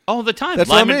guys? All the time. That's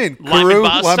what I mean. Carew,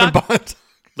 Lyman Bostock,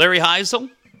 Larry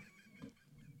Heisel,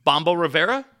 Bombo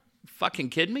Rivera. Fucking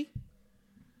kidding me?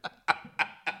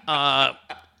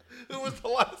 Who was the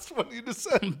last one you just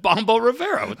said? Bombo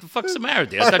Rivera. What the fuck's the matter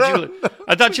with you?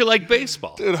 I thought you liked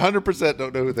baseball. Dude, 100%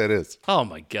 don't know who that is. Oh,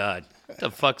 my God. What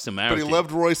the fuck's the matter But with he you?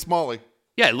 loved Roy Smalley.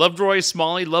 Yeah, I loved Roy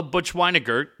Smalley, loved Butch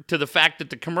Weingart, to the fact that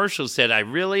the commercial said, I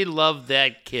really love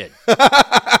that kid.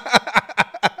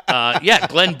 Yeah,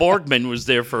 Glenn Borgman was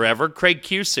there forever. Craig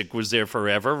Cusick was there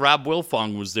forever. Rob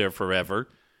Wilfong was there forever.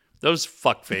 Those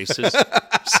fuck faces.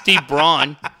 Steve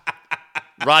Braun.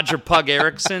 Roger Pug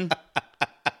Erickson.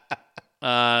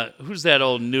 Who's that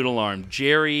old noodle arm?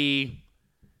 Jerry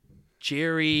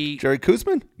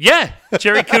Kuzman? Yeah,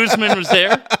 Jerry Kuzman was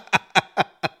there.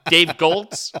 Dave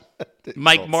Goltz.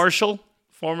 Mike Marshall,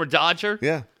 former Dodger.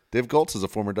 Yeah. Dave Goltz is a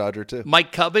former Dodger, too.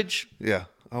 Mike Cubbage. Yeah.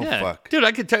 Oh, Yeah. fuck. Dude,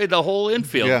 I could tell you the whole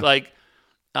infield. Yeah. Like,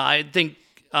 I think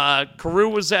Carew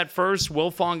was at first,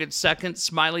 Wilfong at second,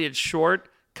 Smiley at short,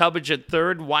 Cubbage at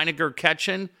third, Weiniger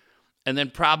catching, and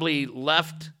then probably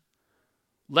left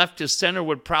to center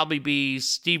would probably be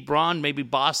Steve Braun, maybe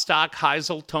Bostock,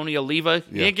 Heisel, Tony Oliva.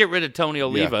 You didn't get rid of Tony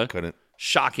Oliva. Yeah, couldn't.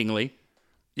 Shockingly.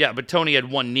 Yeah, but Tony had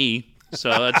one knee, so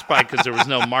that's probably because there was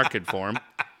no market for him.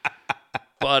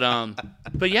 But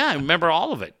yeah, I remember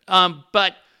all of it.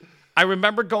 But I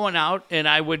remember going out, and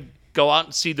I would go out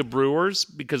and see the Brewers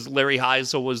because Larry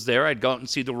Heisel was there. I'd go out and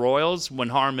see the Royals when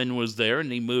Harmon was there,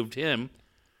 and he moved him.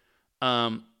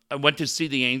 I went to see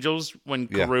the Angels when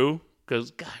Carew,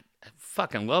 because, God, I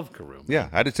fucking love Carew. Yeah,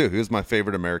 I did too. He was my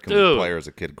favorite American Dude. player as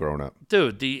a kid growing up.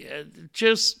 Dude,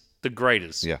 just the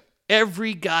greatest. Yeah.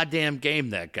 Every goddamn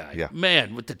game, that guy. Yeah.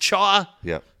 Man, with the chaw.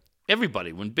 Yeah.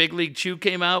 Everybody. When Big League Chew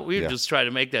came out, we would just try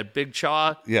to make that big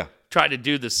chaw. Yeah. Try to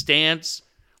do the stance.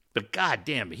 But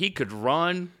goddamn, he could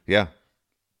run. Yeah.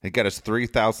 He got his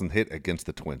 3,000th hit against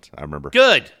the Twins, I remember.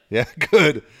 Good. Yeah,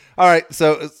 good. All right,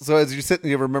 so as you sit and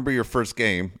you remember your first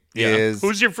game is...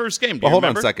 Who's your first game? Do Well, you hold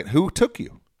remember? on a second. Who took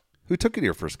you? Who took you to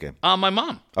your first game? My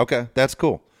mom. Okay, that's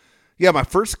cool. Yeah, my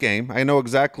first game, I know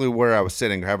exactly where I was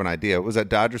sitting. I have an idea. It was at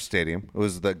Dodger Stadium. It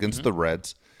was against the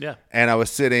Reds. Yeah. And I was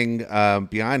sitting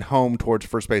behind home towards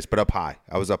first base, but up high.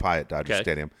 I was up high at Dodger Okay.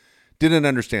 Stadium. Didn't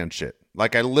understand shit.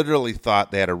 Like, I literally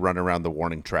thought they had to run around the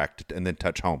warning track and then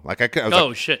touch home. Like, I was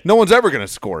like, shit. no one's ever going to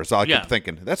score. So I Yeah. kept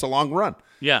thinking, that's a long run.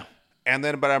 Yeah. And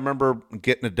then, but I remember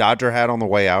getting a Dodger hat on the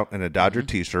way out and a Mm-hmm. Dodger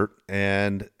T-shirt,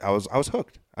 and I was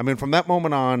hooked. I mean, from that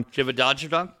moment on, Did you have a Dodger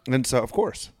dog? and so of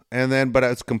course, and then, but I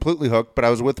was completely hooked. But I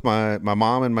was with my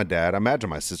mom and my dad. I imagine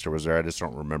my sister was there. I just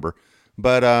don't remember.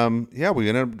 But yeah, we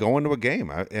ended up going to a game,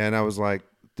 and I was like,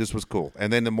 this was cool.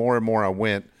 And then the more and more I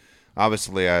went,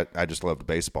 obviously, I just loved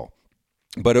baseball.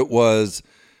 But it was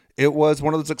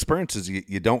one of those experiences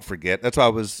you don't forget. That's why I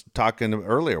was talking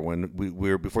earlier when we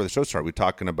were before the show started. We were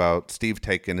talking about Steve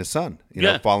taking his son,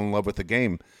 fall in love with the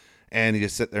game, And you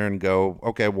sit there and go,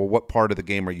 okay, well, what part of the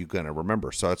game are you going to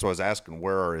remember? So that's what I was asking.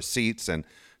 Where are his seats, and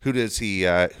who's he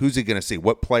going to see?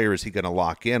 What player is he going to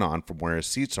lock in on from where his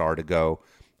seats are to go?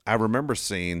 I remember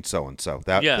seeing so and so.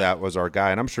 That was our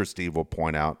guy, and I'm sure Steve will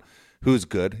point out who's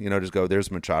good. Just go.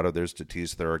 There's Machado. There's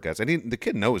Tatis. There are guys, and the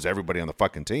kid knows everybody on the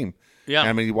fucking team. Yeah, and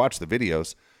I mean, you watch the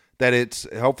videos. That it's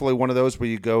hopefully one of those where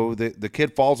you go, the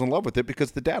kid falls in love with it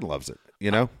because the dad loves it,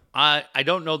 I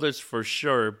don't know this for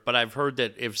sure, but I've heard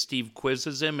that if Steve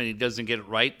quizzes him and he doesn't get it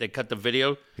right, they cut the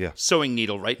video. Yeah. Sewing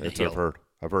needle right in the heel. That's what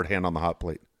I've heard hand on the hot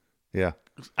plate. Yeah.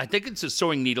 I think it's a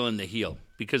sewing needle in the heel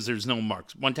because there's no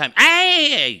marks. One time,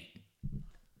 hey,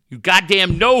 you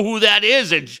goddamn know who that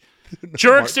is. It's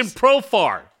Jerks and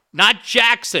Profar, not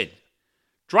Jackson.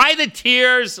 Dry the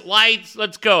tears, lights,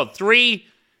 let's go. 3,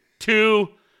 2,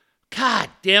 God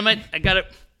damn it. I got to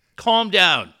calm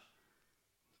down.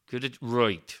 Get it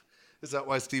right. Is that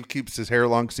why Steve keeps his hair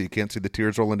long so you can't see the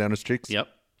tears rolling down his cheeks? Yep.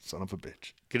 Son of a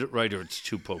bitch. Get it right or it's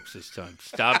 2 pokes this time.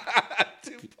 Stop.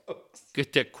 2 pokes.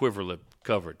 Get that quiver lip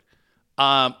covered.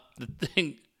 The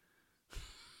thing.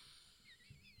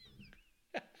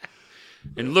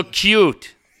 And look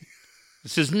cute.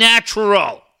 This is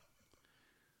natural.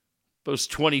 Those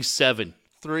 27.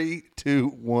 3, 2,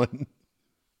 1,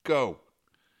 go.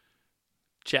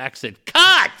 Jackson,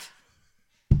 cut!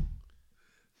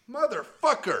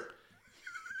 Motherfucker.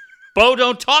 Bo,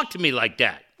 don't talk to me like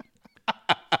that.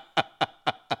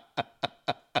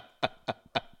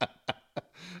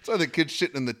 So the kid's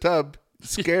shitting in the tub,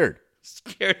 scared.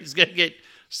 Scared he's going to get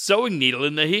sewing needle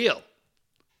in the heel.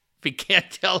 If he can't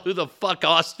tell who the fuck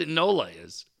Austin Nola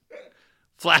is.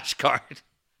 Flashcard.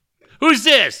 Who's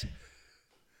this?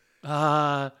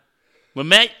 Mamet,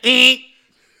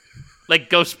 like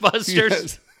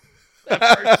Ghostbusters.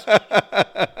 Yes.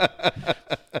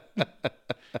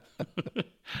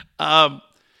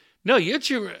 No,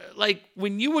 like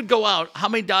when you would go out, how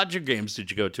many Dodger games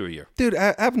did you go to a year? Dude,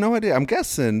 I have no idea. I'm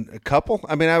guessing a couple.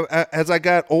 I mean, as I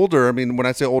got older, I mean, when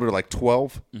I say older, like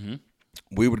 12,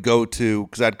 we would go to,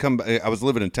 because I was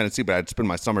living in Tennessee, but I'd spend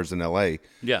my summers in L.A.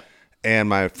 Yeah. And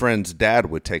my friend's dad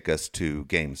would take us to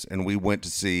games, and we went to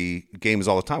see games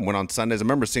all the time. Went on Sundays. I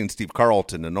remember seeing Steve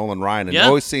Carlton and Nolan Ryan, and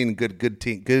always seeing good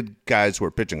guys who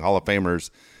are pitching, Hall of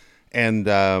Famers. And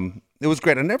it was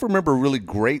great. I never remember really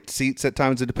great seats at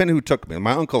times. It depended who took me.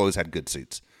 My uncle always had good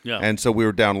seats, and so we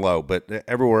were down low. But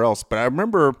everywhere else, but I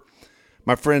remember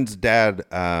my friend's dad,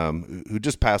 who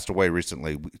just passed away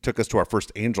recently, took us to our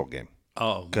first Angel game.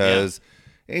 Oh, because.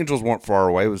 Angels weren't far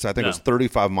away. It was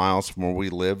 35 miles from where we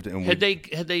lived. And had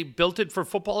they built it for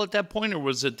football at that point, or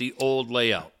was it the old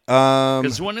layout?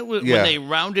 Because when they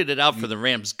rounded it out for the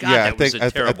Rams, God, was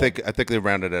terrible. I think they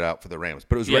rounded it out for the Rams,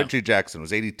 but it was Reggie Jackson. It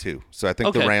was 82, so I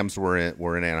think the Rams were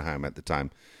in Anaheim at the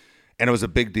time, and it was a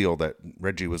big deal that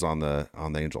Reggie was on the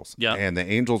Angels. Yeah, and the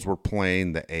Angels were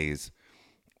playing the A's,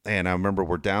 and I remember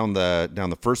we're down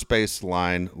the first base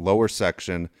line, lower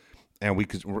section. And we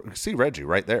could see Reggie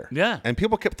right there. Yeah. And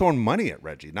people kept throwing money at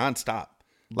Reggie nonstop.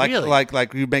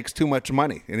 Like he makes too much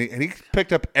money. And he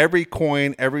picked up every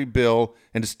coin, every bill,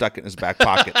 and just stuck it in his back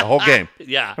pocket the whole game.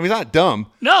 Yeah. I mean, he's not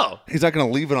dumb. No. He's not going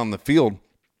to leave it on the field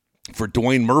for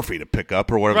Dwayne Murphy to pick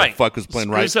up or whatever the fuck was playing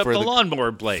Screws right up for the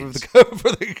lawnmower blades. For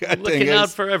the goddamn Looking guys. out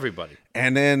for everybody.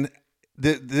 And then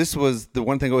this was the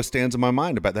one thing that always stands in my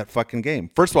mind about that fucking game.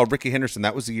 First of all, Ricky Henderson,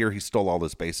 that was the year he stole all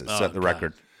those bases, set the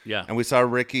record. Yeah. And we saw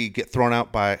Ricky get thrown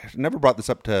out by, I never brought this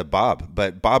up to Bob,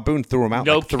 but Bob Boone threw him out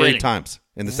No like 3 kidding. times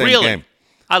in the same game.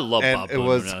 I love And Bob it Boone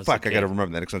was, when I was fuck, a I kid. got to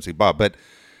remember that next time I see Bob. But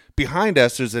behind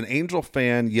us, there's an Angel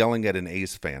fan yelling at an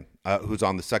A's fan who's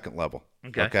on the second level.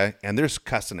 Okay. And they're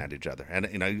cussing at each other. And,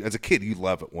 as a kid, you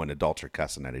love it when adults are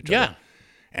cussing at each other.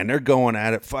 And they're going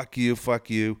at it, fuck you, fuck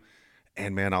you.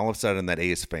 And, man, all of a sudden that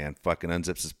A's fan fucking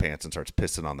unzips his pants and starts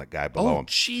pissing on that guy below him.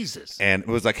 Jesus. And it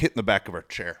was like hitting the back of our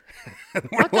chair.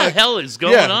 What the hell is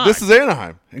going on? This is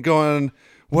Anaheim. And going,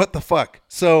 what the fuck?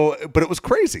 So, but it was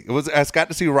crazy. I got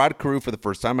to see Rod Carew for the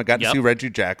first time. I got to see Reggie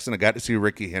Jackson. I got to see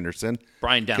Ricky Henderson.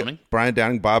 Brian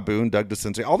Downing, Bob Boone, Doug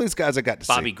DeCinces. All these guys I got to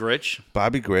see. Bobby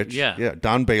Grich. Yeah.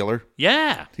 Don Baylor.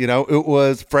 Yeah. It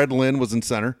was Fred Lynn was in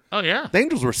center. Oh, yeah. The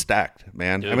Angels were stacked,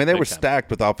 man. Dude, I mean, they big were time. stacked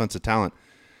with offensive talent.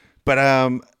 But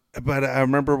I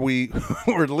remember we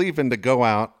were leaving to go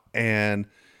out, and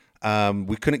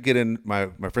we couldn't get in my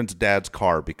friend's dad's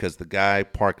car because the guy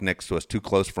parked next to us too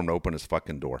close for him to open his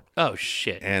fucking door. Oh,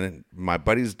 shit. And my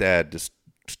buddy's dad just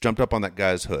jumped up on that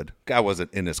guy's hood. Guy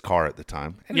wasn't in his car at the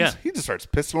time. And Yeah. he just starts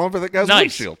pissing all over that guy's Nice.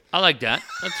 windshield. I like that.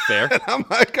 That's fair. I'm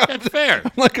like, That's fair.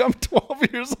 I'm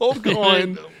 12 years old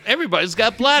going. Everybody's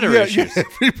got bladder Yeah, issues.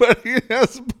 everybody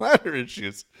has bladder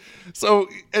issues. So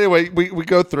anyway, we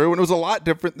go through, and it was a lot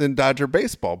different than Dodger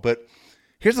baseball. But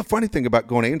here's the funny thing about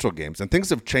going Angel games, and things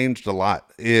have changed a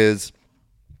lot, is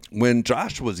when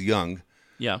Josh was young,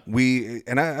 Yeah.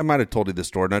 I might have told you this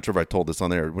story. I'm not sure if I told this on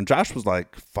there. When Josh was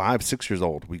like 5, 6 years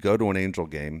old, we go to an Angel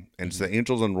game, and it's the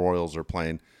Angels and Royals are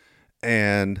playing,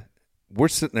 and we're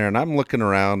sitting there, and I'm looking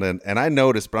around, and I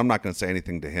noticed, but I'm not going to say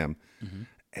anything to him. Mm-hmm.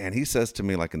 And he says to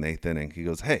me, like in the 8th inning, he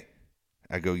goes, "Hey."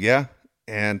 I go, "Yeah,"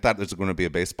 and thought this was going to be a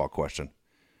baseball question.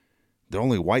 There are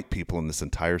only white people in this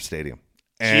entire stadium.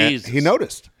 And Jesus. he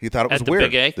noticed. He thought it was At the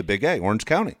weird. Big A? The Big A, Orange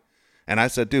County. And I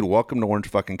said, "Dude, welcome to Orange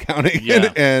fucking County."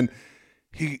 Yeah. and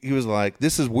he was like,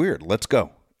 "This is weird. Let's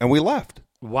go." And we left.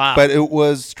 Wow. But it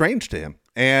was strange to him.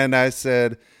 And I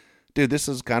said, "Dude, this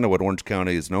is kind of what Orange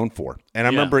County is known for." And I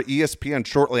remember ESPN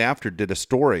shortly after did a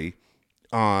story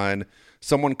on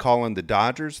someone calling the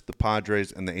Dodgers, the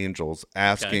Padres, and the Angels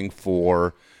asking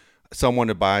for someone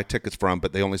to buy tickets from,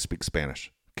 but they only speak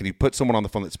Spanish. Can you put someone on the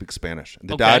phone that speaks Spanish? And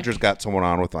the Dodgers got someone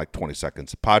on with like 20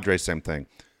 seconds. Padres, same thing.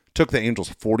 Took the Angels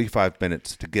 45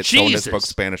 minutes to get someone that spoke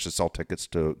Spanish to sell tickets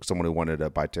to someone who wanted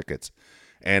to buy tickets.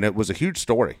 And it was a huge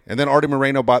story. And then Artie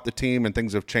Moreno bought the team, and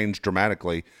things have changed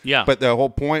dramatically. Yeah. But the whole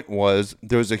point was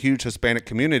there was a huge Hispanic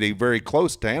community very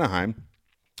close to Anaheim,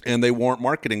 and they weren't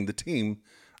marketing the team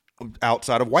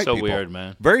outside of white people. So weird,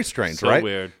 man. Very strange, So right?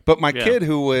 weird. But my kid,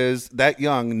 who was that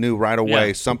young, knew right away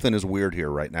Yeah. something is weird here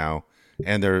right now,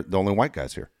 and they're the only white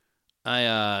guys here.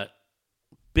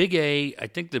 Big A, I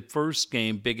think the first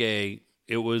game, Big A,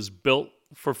 it was built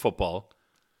for football,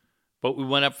 but we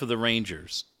went up for the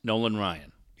Rangers, Nolan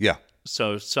Ryan. Yeah.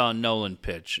 So saw Nolan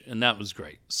pitch, and that was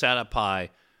great. Sat up high.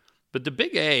 But the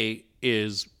Big A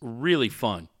is really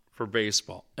fun for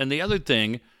baseball. And the other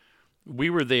thing, we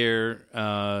were there,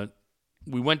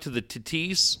 we went to the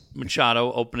Tatis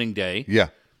Machado opening day. Yeah.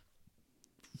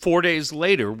 4 days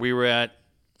later, we were at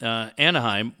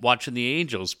Anaheim watching the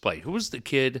Angels play. Who was the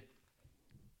kid?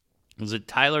 Was it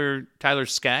Tyler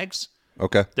Skaggs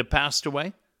Okay. that passed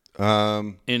away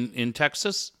in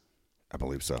Texas? I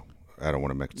believe so. I don't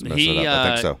want to mess He, it up. I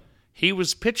think so. He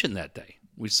was pitching that day.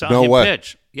 We saw No him way.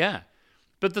 pitch. Yeah.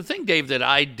 But the thing, Dave, that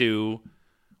I do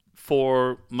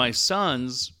for my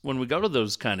sons when we go to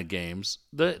those kind of games,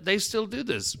 they still do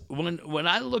this. When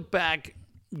I look back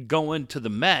going to the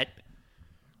Met,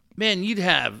 man, you'd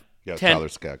have Tyler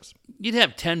Skaggs. you'd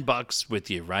have $10 with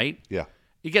you, right? Yeah.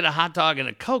 You get a hot dog and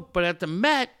a Coke, but at the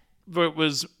Met, where it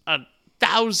was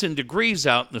 1,000 degrees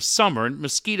out in the summer and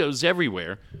mosquitoes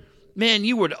everywhere, man,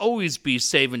 you would always be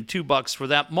saving $2 for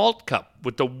that malt cup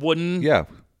with the wooden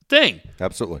thing.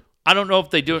 Absolutely. I don't know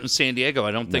if they do it in San Diego.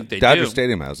 I don't think they Dodger do.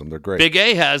 Stadium has them. They're great. Big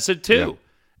A has it too.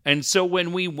 Yeah. And so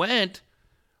when we went,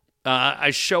 I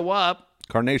show up,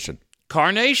 Carnation.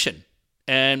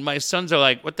 and my sons are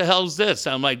like, "What the hell is this?"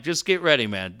 I'm like, "Just get ready,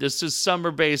 man. This is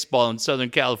summer baseball in Southern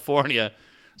California.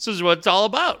 This is what it's all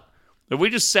about." And we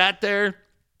just sat there,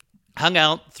 hung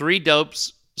out, 3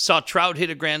 dopes, saw Trout hit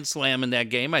a grand slam in that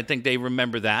game. I think they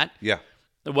remember that. Yeah.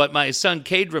 What my son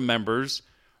Cade remembers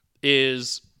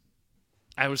is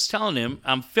I was telling him,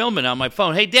 I'm filming on my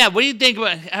phone. "Hey, Dad, what do you think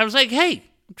about?" I was like, "Hey,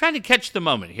 I'm trying to catch the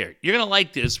moment here. You're going to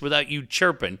like this without you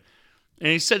chirping." And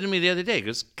he said to me the other day, he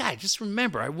goes, "Guy, just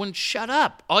remember, I wouldn't shut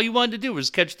up. All you wanted to do was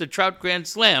catch the Trout grand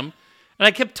slam." And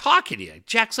I kept talking to you.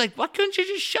 Jack's like, "Why couldn't you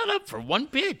just shut up for one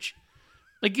pitch?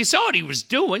 Like, you saw what he was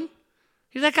doing."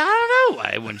 He's like, "I don't know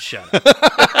why I wouldn't shut up."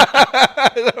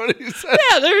 That's what he said.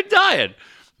 Yeah, they're dying.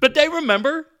 But they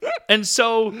remember. And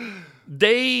so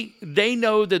they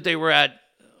know that they were at,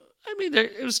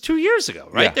 it was 2 years ago,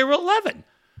 right? Yeah. They were 11.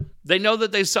 They know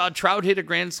that they saw Trout hit a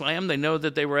grand slam. They know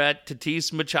that they were at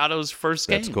Tatis Machado's first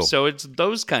game. That's cool. So it's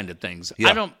those kind of things.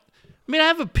 Yeah. I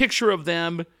have a picture of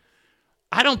them.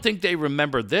 I don't think they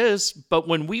remember this, but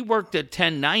when we worked at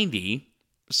 1090,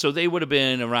 so they would have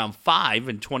been around 5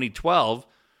 in 2012,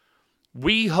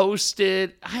 we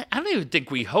hosted, I don't even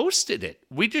think we hosted it.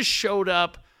 We just showed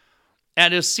up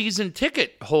at a season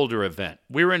ticket holder event.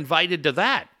 We were invited to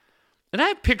that. And I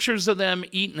have pictures of them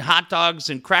eating hot dogs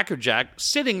and Cracker Jack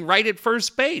sitting right at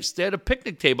first base. They had a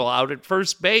picnic table out at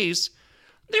first base.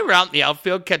 They were out in the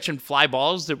outfield catching fly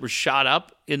balls that were shot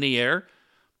up in the air.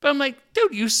 But I'm like,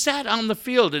 dude, you sat on the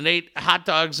field and ate hot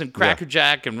dogs and Cracker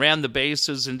Jack and ran the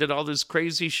bases and did all this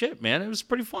crazy shit, man. It was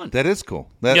pretty fun. That is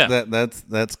cool.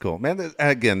 That's cool, man.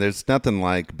 Again, there's nothing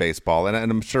like baseball, and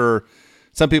I'm sure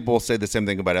some people will say the same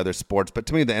thing about other sports, but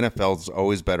to me, the NFL is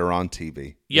always better on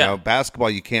TV. Yeah. You know, basketball,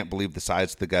 you can't believe the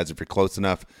size of the guys if you're close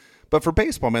enough. But for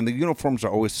baseball, man, the uniforms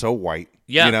are always so white.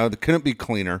 Yeah. You know, they couldn't be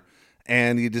cleaner.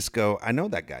 And you just go, I know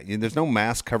that guy. There's no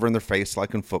mask covering their face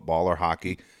like in football or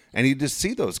hockey. And you just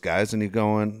see those guys and you're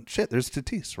going, shit, there's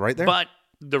Tatis right there. But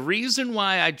the reason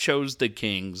why I chose the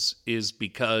Kings is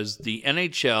because the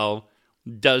NHL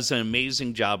does an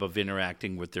amazing job of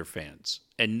interacting with their fans.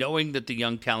 And knowing that the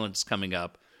young talent's coming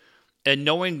up, and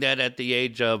knowing that at the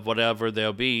age of whatever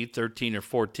they'll be, 13 or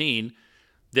 14,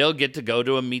 they'll get to go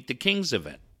to a Meet the Kings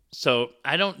event. So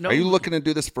I don't know. Are you looking to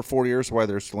do this for 4 years while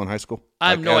they're still in high school? I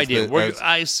have no idea.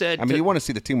 I mean, you want to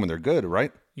see the team when they're good,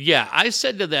 right? Yeah, I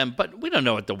said to them, but we don't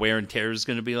know what the wear and tear is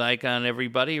going to be like on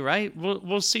everybody, right?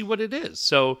 We'll see what it is.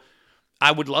 So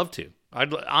I would love to.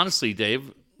 Honestly,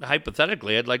 Dave,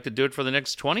 hypothetically, I'd like to do it for the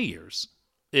next 20 years.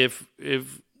 If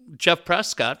Jeff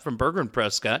Prescott from Berger and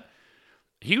Prescott,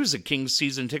 he was a Kings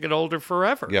season ticket holder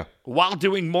forever. Yeah. While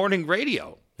doing morning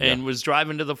radio and was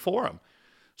driving to the Forum.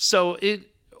 So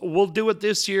we'll do it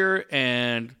this year,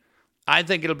 and I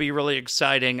think it'll be really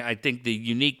exciting. I think the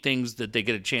unique things that they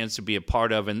get a chance to be a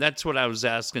part of, and that's what I was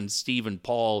asking Steve and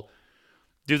Paul.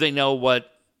 Do they know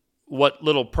what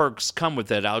little perks come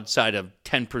with it outside of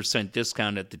 10%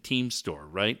 discount at the team store,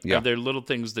 right? Yeah. Are there little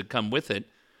things that come with it?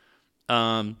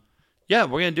 Yeah,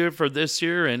 we're going to do it for this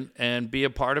year and be a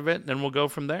part of it, and then we'll go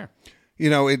from there. You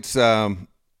know, it's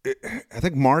I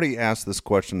think Marty asked this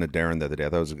question to Darren the other day. I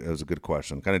thought it was a good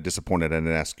question. I'm kind of disappointed I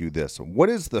didn't ask you this. What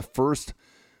is the first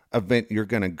event you're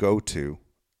going to go to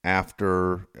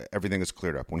after everything is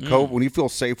cleared up? When you feel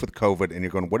safe with COVID and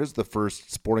you're going, what is the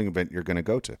first sporting event you're going to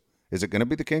go to? Is it going to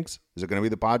be the Kings? Is it going to be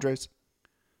the Padres?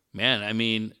 Man, I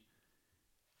mean,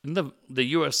 the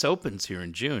U.S. Open's here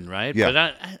in June, right? Yeah.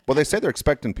 But Well, they say they're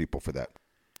expecting people for that.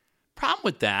 problem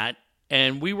with that,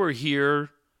 and we were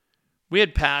here, we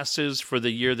had passes for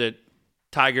the year that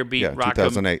Tiger beat Rocco.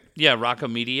 2008. Yeah, Rocco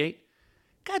Mediate.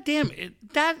 God damn it.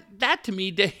 That to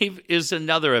me, Dave, is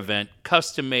another event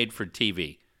custom made for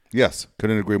TV. Yes,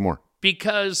 couldn't agree more.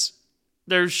 Because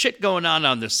there's shit going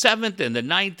on the 7th and the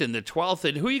 9th and the 12th,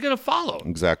 and who are you going to follow?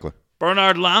 Exactly.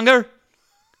 Bernard Langer?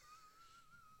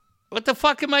 What the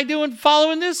fuck am I doing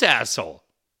following this asshole?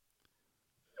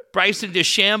 Bryson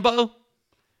DeChambeau?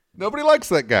 Nobody likes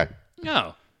that guy.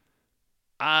 No.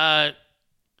 I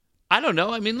don't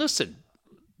know. I mean, listen,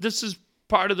 this is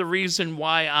part of the reason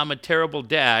why I'm a terrible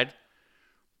dad,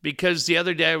 because the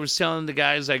other day I was telling the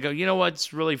guys, I go, you know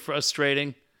what's really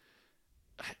frustrating?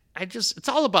 It's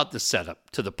all about the setup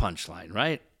to the punchline,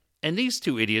 right? And these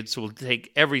two idiots will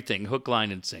take everything hook,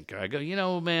 line, and sinker. I go, you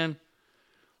know, man,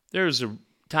 there's a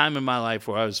time in my life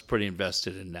where I was pretty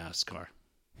invested in NASCAR.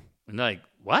 And they're like,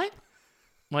 what?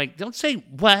 I'm like, don't say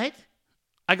what.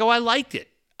 I go, I liked it.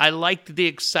 I liked the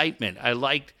excitement. I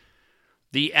liked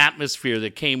the atmosphere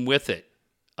that came with it,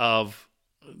 of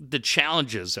the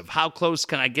challenges of how close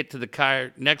can I get to the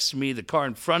car next to me, the car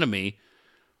in front of me,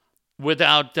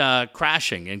 without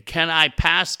crashing, and can I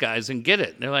pass guys and get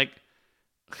it? And they're like,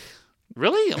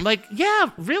 really? I'm like,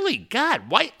 yeah, really. God,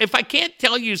 why? If I can't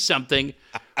tell you something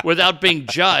without being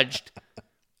judged,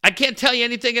 I can't tell you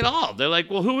anything at all. They're like,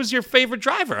 well, who was your favorite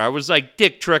driver? I was like,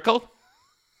 Dick Trickle.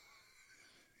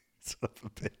 Son of a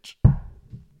bitch.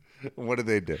 What did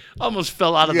they do? Almost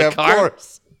fell out of the car. Of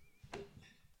course.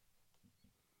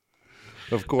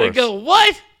 Of course. They go,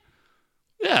 what?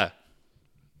 Yeah.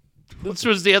 This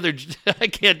was the other. I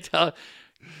can't tell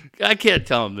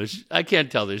him this. I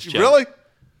can't tell this joke. Really?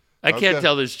 I can't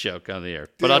tell this joke on the air,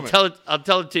 but Damn I'll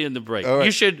tell it to you in the break. All right.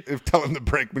 You should. If tell him the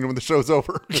break when the show's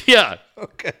over. Yeah.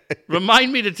 Okay.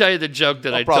 Remind me to tell you the joke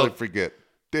that I'll I probably told. forget.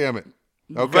 Damn it.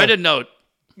 Okay. Write a note.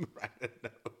 Write a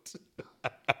note.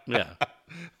 Yeah.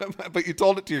 But you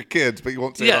told it to your kids, but you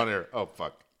won't say it on air. Oh,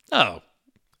 fuck. Oh.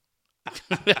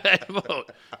 I won't.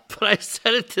 But I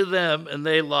said it to them, and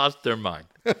they lost their mind.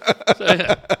 So,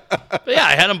 yeah. But yeah,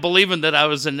 I had them believing that I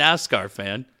was a NASCAR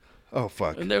fan. Oh,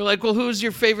 fuck. And they're like, well, who's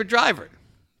your favorite driver?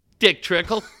 Dick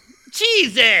Trickle.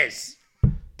 Jesus!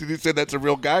 Did you say that's a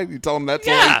real guy? You tell them that's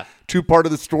Yeah. only two part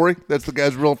of the story? That's the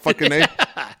guy's real fucking name?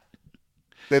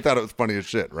 They thought it was funny as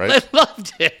shit, right? I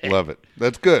loved it. Love it.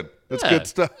 That's good. That's good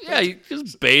stuff. Yeah, you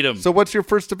just bait them. So what's your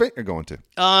first event you're going to?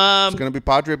 It's going to be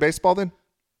Padre baseball then?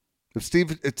 If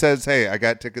Steve, it says, hey, I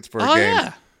got tickets for a game.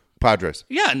 Yeah. Padres.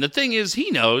 Yeah, and the thing is,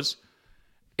 he knows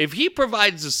if he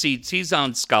provides the seats, he's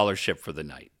on scholarship for the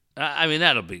night. I mean,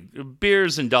 that'll be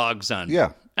beers and dogs on.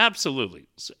 Yeah. Absolutely.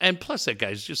 And plus, that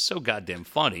guy's just so goddamn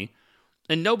funny.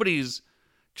 And nobody's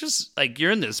just like,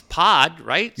 you're in this pod,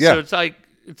 right? Yeah. So it's like,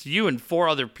 it's you and four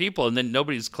other people, and then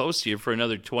nobody's close to you for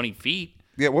another 20 feet.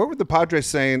 Yeah, what were the Padres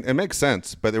saying? It makes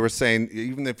sense, but they were saying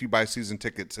even if you buy season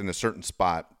tickets in a certain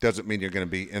spot, doesn't mean you're going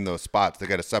to be in those spots. They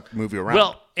got to move you around.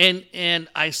 Well, and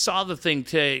I saw the thing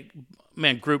today.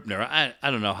 Man, Grupner,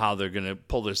 I don't know how they're going to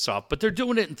pull this off, but they're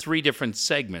doing it in 3 different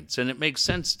segments, and it makes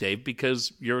sense, Dave,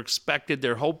 because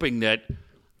they're hoping that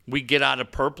we get out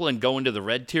of purple and go into the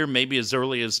red tier maybe as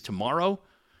early as tomorrow,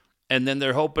 and then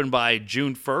they're hoping by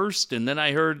June 1st, and then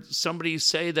I heard somebody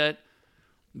say that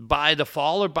by the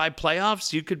fall or by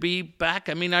playoffs, you could be back.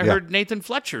 I mean, I heard Nathan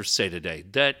Fletcher say today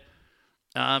that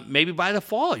maybe by the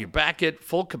fall, you're back at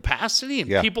full capacity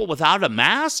and people without a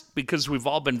mask because we've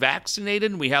all been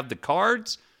vaccinated and we have the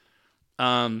cards.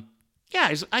 I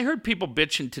heard people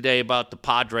bitching today about the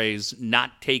Padres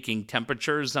not taking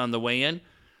temperatures on the way in.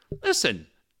 Listen,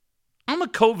 I'm a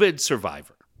COVID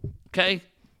survivor, okay?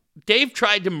 Dave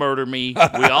tried to murder me.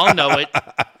 We all know it.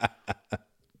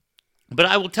 But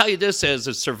I will tell you this as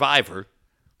a survivor.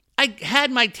 I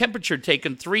had my temperature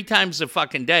taken 3 times a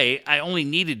fucking day. I only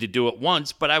needed to do it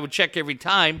once, but I would check every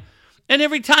time. And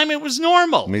every time it was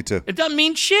normal. Me too. It doesn't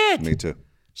mean shit. Me too.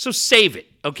 So save it,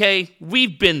 okay?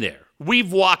 We've been there.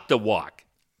 We've walked the walk.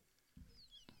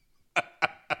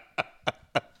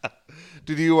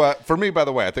 Did you, for me, by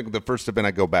the way, I think the first event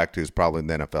I go back to is probably in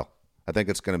the NFL. I think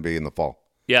it's going to be in the fall.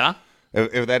 Yeah?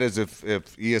 If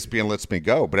ESPN lets me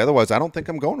go. But otherwise, I don't think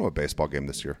I'm going to a baseball game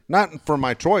this year. Not for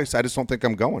my choice. I just don't think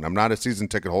I'm going. I'm not a season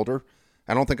ticket holder.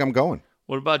 I don't think I'm going.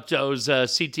 What about Joe's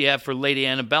CTF for Lady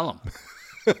Antebellum?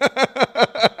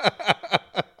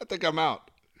 I think I'm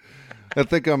out. All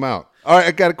right,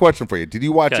 I got a question for you. Did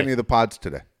you watch any of the pods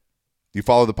today? You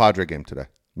follow the Padre game today?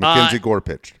 Mackenzie Gore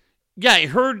pitched. Yeah, I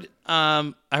heard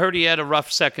he had a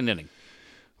rough second inning.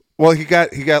 Well, he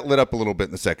got lit up a little bit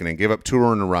in the second inning, gave up 2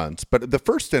 earned runs. But the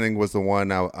first inning was the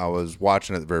one I was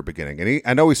watching at the very beginning. And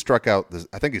I know he struck out the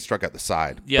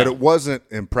side. Yeah. But it wasn't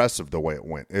impressive the way it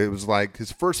went. It was like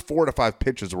his first 4 to 5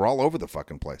 pitches were all over the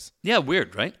fucking place. Yeah,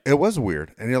 weird, right? It was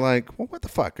weird. And you're like, well, what the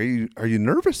fuck? Are you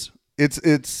nervous?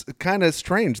 It's kind of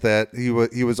strange that he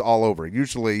was all over.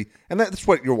 Usually, and that's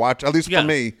what you're watching, at least for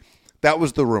me, that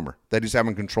was the rumor, that he's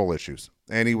having control issues.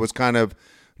 And he was kind of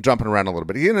jumping around a little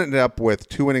bit. He ended up with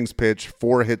 2 innings pitched,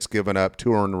 4 hits given up,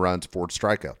 2 earned runs, 4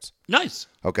 strikeouts. Nice.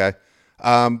 Okay.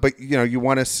 But, you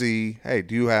want to see, hey,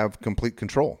 do you have complete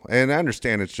control? And I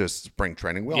understand it's just spring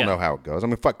training. We all know how it goes. I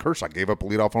mean, fuck, Kershaw gave up a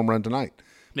leadoff home run tonight.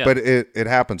 Yeah. But it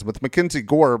happens. With Mackenzie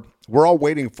Gore, we're all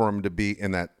waiting for him to be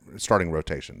in that starting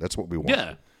rotation. That's what we want.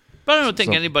 Yeah. But I don't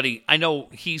think anybody – I know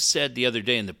he said the other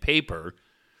day in the paper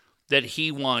that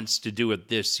he wants to do it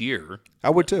this year. I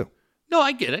would too. No,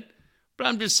 I get it. But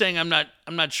I'm just saying I'm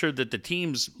not sure that the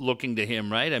team's looking to him,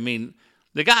 right? I mean,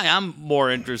 the guy I'm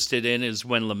more interested in is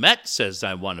when Lamet says,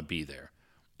 I want to be there.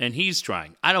 And he's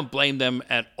trying. I don't blame them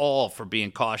at all for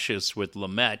being cautious with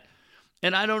Lamet.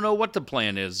 And I don't know what the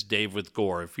plan is, Dave, with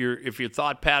Gore. If your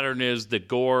thought pattern is that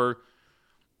Gore,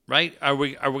 right? Are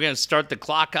we going to start the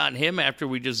clock on him after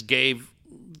we just gave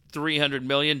 $300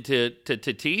 million to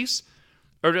Tatis?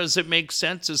 Or does it make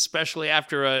sense, especially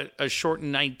after a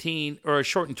shortened 19 or a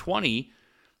shortened 20,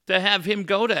 to have him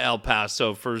go to El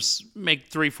Paso for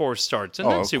make 3-4 starts and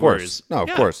then see where he is? No,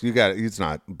 of course. He's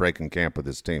not breaking camp with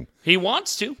his team. He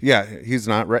wants to. Yeah, he's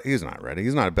not ready. He's not ready.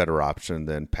 He's not a better option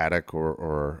than Paddock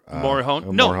or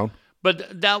Morejon. No,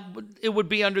 but it would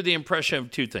be under the impression of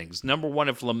 2 things. Number one,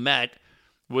 if Lamet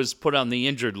was put on the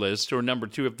injured list, or number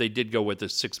 2, if they did go with a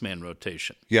 6-man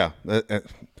rotation. Yeah,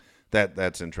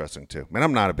 that's interesting too. Man,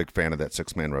 I'm not a big fan of that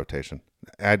 6-man rotation.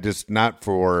 I just not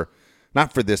for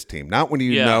this team. Not when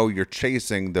you know you're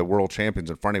chasing the world champions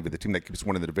in front of you, the team that keeps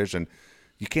winning the division.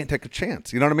 You can't take a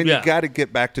chance. You know what I mean? Yeah. You got to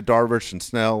get back to Darvish and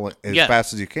Snell as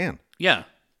fast as you can. Yeah,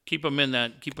 keep them in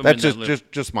that. That's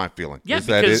just my feeling. Yeah,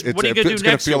 because what are you going to do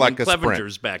next year when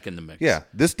Clevenger's sprint. Back in the mix? Yeah,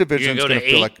 this division's going to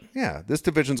feel like this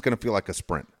division's going to feel like a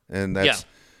sprint, and that's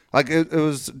like it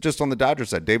was just on the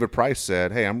Dodgers side. David Price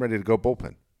said, "Hey, I'm ready to go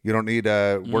bullpen. You don't need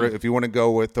if you want to go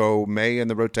with May in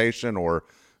the rotation or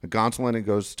Gonsolin, he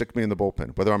goes, stick me in the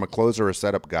bullpen. Whether I'm a closer or a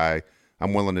setup guy,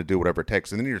 I'm willing to do whatever it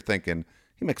takes." And then you're thinking,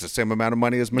 he makes the same amount of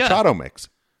money as Machado makes.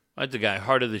 Like the guy,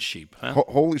 heart of the sheep. Huh?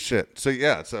 Holy shit. So,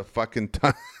 yeah, it's a fucking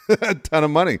ton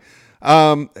of money.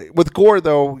 With Gore,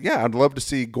 though, I'd love to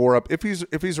see Gore up if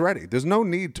he's ready. There's no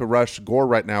need to rush Gore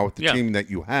right now with the team that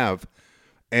you have.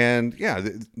 And,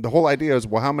 the whole idea is,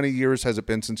 well, how many years has it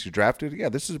been since you drafted? Yeah,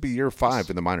 this would be year 5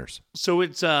 in the minors. So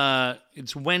it's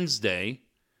Wednesday.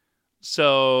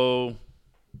 So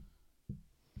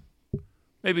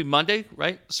maybe Monday,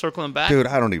 right? Circling back. Dude,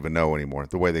 I don't even know anymore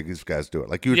the way these guys do it.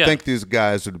 Like, you would think these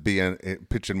guys would be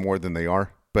pitching more than they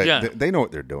are, but they know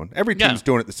what they're doing. Every team's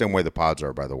doing it the same way the Pods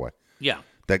are, by the way. Yeah.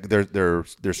 They're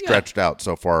stretched out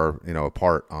so far,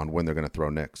 apart on when they're going to throw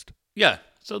next. Yeah,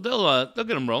 so they'll get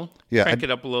them rolling. Yeah, Crank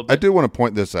it up a little bit. I do want to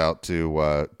point this out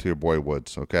to your boy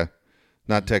Woods. Okay,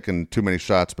 not taking too many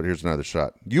shots, but here's another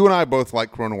shot. You and I both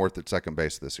like Cronenworth at second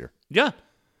base this year. Yeah.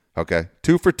 Okay,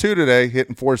 2 for 2 today,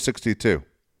 hitting .462.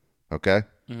 Okay,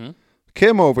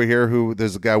 Kim over here, who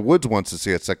there's a guy Woods wants to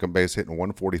see at second base, hitting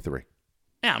 .143.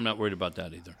 Yeah, I'm not worried about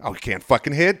that either. Oh, he can't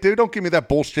fucking hit, dude. Don't give me that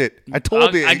bullshit. I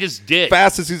told you. I just did.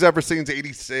 Fastest he's ever seen is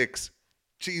 86.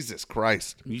 Jesus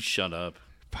Christ. You shut up.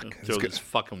 Fuck, Throw this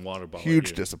fucking water bottle.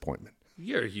 Huge disappointment.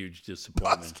 You're a huge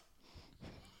disappointment.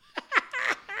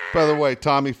 By the way,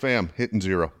 Tommy Pham hitting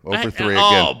 0. Over 3 again.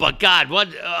 Oh, but God, what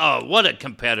a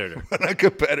competitor. What a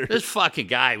competitor. This fucking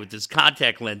guy with his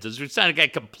contact lenses, we're trying to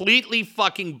get completely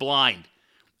fucking blind.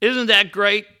 Isn't that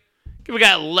great? We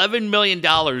got $11 million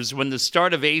when the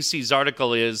start of AC's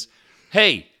article is,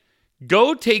 hey,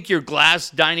 go take your glass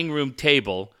dining room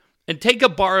table and take a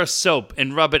bar of soap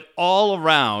and rub it all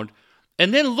around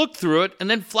and then look through it and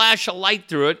then flash a light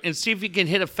through it and see if you can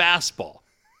hit a fastball.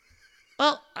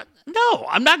 Well, no,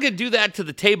 I'm not going to do that to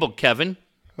the table, Kevin.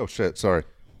 Oh, shit. Sorry.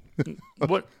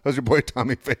 What? How's your boy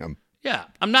Tommy Pham? Yeah,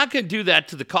 I'm not going to do that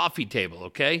to the coffee table,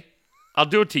 okay? I'll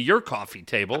do it to your coffee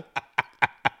table.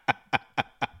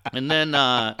 And then,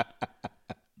 I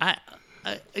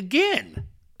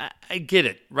get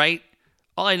it, right?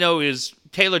 All I know is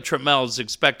Taylor Trammell is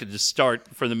expected to start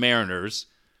for the Mariners.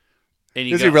 And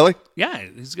Is he really? Yeah,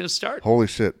 he's going to start. Holy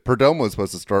shit. Perdomo was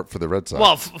supposed to start for the Red Sox.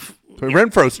 Well,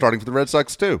 Renfro's starting for the Red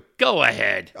Sox, too. go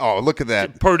ahead. Oh, look at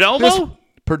that. Perdomo?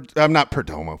 I'm not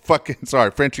Perdomo. Fucking,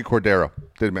 sorry, Franchy Cordero.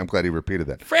 I'm glad he repeated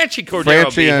that. Franchy Cordero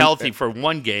will be and- healthy for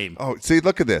one game. Oh, see,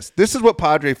 look at this. This is what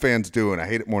Padre fans do, and I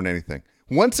hate it more than anything.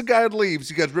 Once a guy leaves,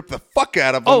 you guys rip the fuck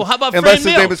out of him. Oh, how about unless Fran his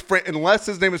Mill? name is unless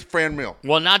his name is Fran Mill.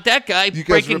 Well, not that guy. guys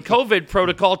Breaking ripped- COVID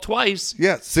protocol twice.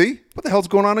 Yeah, see? What the hell's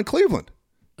going on in Cleveland?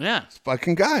 Yeah.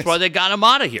 Fucking guys. That's why they got him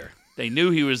out of here. They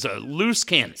knew he was a loose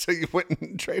cannon. So you went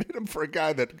and traded him for a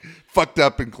guy that fucked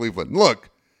up in Cleveland. Look,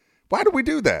 why do we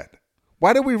do that?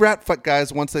 Why do we rat fuck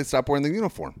guys once they stop wearing the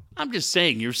uniform? I'm just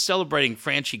saying, you're celebrating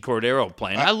Franchy Cordero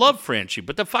playing. I love Franchy,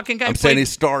 but the fucking guy I'm played. saying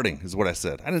he's starting, is what I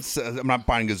said. I'm not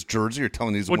buying his jersey or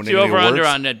telling he's What's winning the any over-under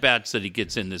awards. on net bats that he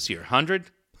gets in this year?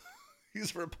 100?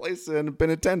 He's replacing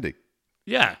Benintendi.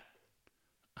 Yeah.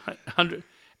 100.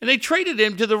 And they traded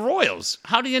him to the Royals.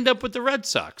 How'd he end up with the Red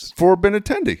Sox? For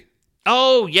Benintendi.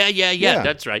 Oh, yeah. Yeah.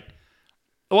 That's right.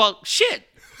 Well, shit.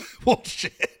 Well,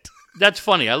 shit. That's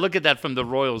funny. I look at that from the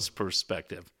Royals'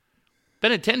 perspective.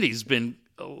 Benintendi's been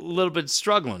a little bit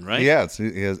struggling, right? Yeah,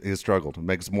 he has struggled. It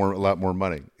makes a lot more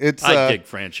money. I dig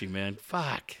Franchy, man.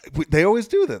 Fuck. They always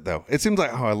do that, though. It seems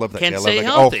like, I love that Can't guy. I stay love that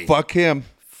guy. healthy. Oh, fuck him.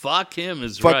 Fuck him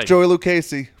is Fuck right. Joey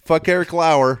Lucchesi. Fuck Eric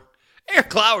Lauer.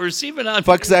 Eric Lauer's even on.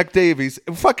 Fuck Zach Davies.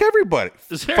 Fuck everybody.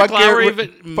 Is Eric Fuck Lauer Garrett-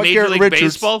 even fuck Major Garrett League Richards.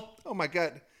 Baseball? Oh, my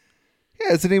God.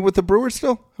 Yeah, isn't he with the Brewers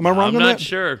still? Am I wrong I'm on not that?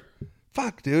 sure.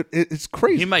 Fuck, dude. It's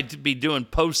crazy. He might be doing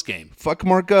post game. Fuck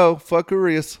Margot. Fuck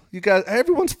Urias. You guys,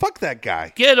 everyone's fuck that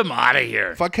guy. Get him out of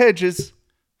here. Fuck Hedges.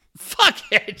 Fuck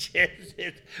Hedges.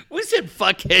 We said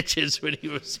fuck Hedges when he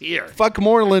was here. Fuck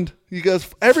Moreland. You guys,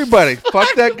 everybody.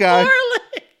 Fuck that guy. Moreland.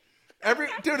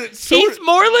 Dude, it's Keith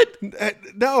Moreland?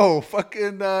 no,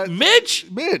 fucking Mitch?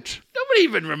 Mitch. Nobody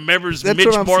even remembers That's Mitch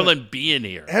what I'm Moreland being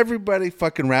here. Everybody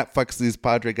fucking rat fucks these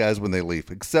Padre guys when they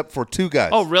leave, except for two guys.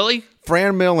 Oh, really?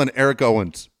 Fran Mill and Eric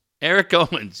Owens. Eric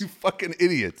Owens. You fucking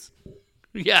idiots.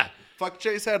 Yeah. Fuck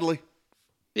Chase Headley.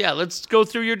 Yeah, let's go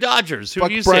through your Dodgers. Who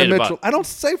Fuck are you Brian saying Mitchell. about? I don't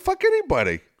say fuck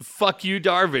anybody. Fuck you,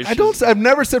 Darvish. I've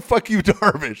never said fuck you,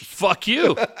 Darvish. Fuck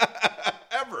you.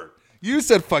 Ever. You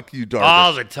said fuck you, Darvish.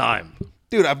 All the time.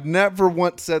 Dude, I've never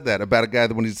once said that about a guy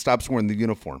that when he stops wearing the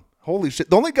uniform. Holy shit.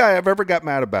 The only guy I've ever got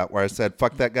mad about where I said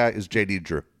fuck that guy is J.D.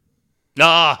 Drew.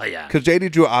 Oh, yeah. Because J.D.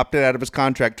 Drew opted out of his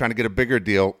contract trying to get a bigger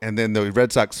deal, and then the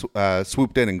Red Sox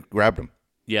swooped in and grabbed him.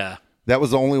 Yeah. That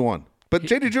was the only one. But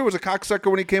J.D. Drew was a cocksucker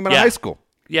when he came out of Yeah. high school.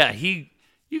 Yeah,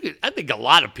 I think a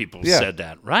lot of people Yeah. said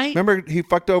that, right? Remember, he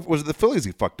fucked over, was it the Phillies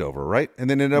he fucked over, right? And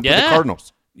then ended up with Yeah. the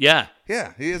Cardinals. Yeah.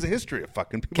 Yeah, he has a history of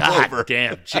fucking people God over.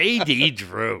 damn. J.D.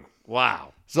 Drew.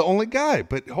 Wow. He's the only guy.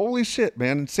 But holy shit,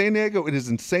 man. In San Diego, it is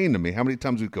insane to me how many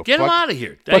times we go, Get fuck. him out of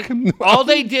here. fuck him. All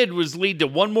they did was lead to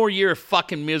one more year of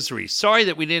fucking misery. Sorry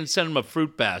that we didn't send him a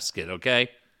fruit basket, okay?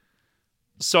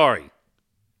 Sorry.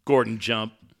 Gordon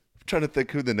Jump. I'm trying to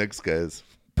think who the next guy is.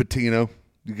 Patino.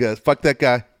 You guys, fuck that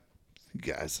guy. You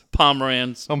guys.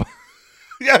 Pomeranz.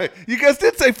 Yeah, you guys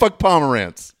did say fuck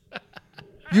Pomerantz.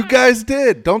 You guys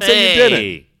did. Don't say you Hey.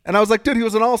 didn't. And I was like, dude, he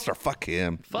was an all-star. Fuck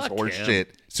him. Fuck Horse him.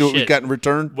 shit. See what we Shit. got in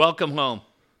return? Welcome home.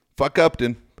 Fuck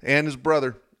Upton and his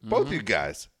brother. Both Mm-hmm. you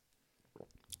guys.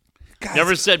 Guys.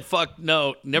 Never said fuck.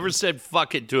 No, never said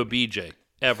fuck it to a BJ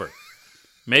ever.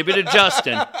 Maybe to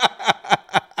Justin.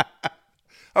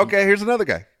 Okay, here's another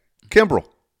guy, Kimbrel.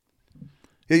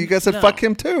 Yeah, you guys said fuck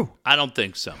him too. I don't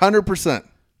think so. 100%.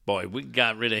 Boy, we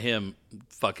got rid of him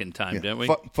fucking time, didn't we?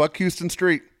 Fuck Houston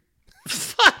Street.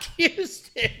 Fuck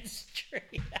Houston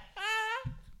Street.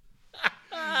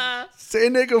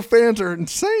 San Diego fans are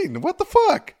insane. What the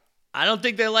fuck? I don't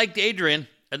think they liked Adrian.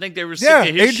 I think they were sick Yeah,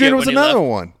 of his shit Adrian was when he another left.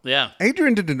 one. Yeah.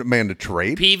 Adrian didn't demand a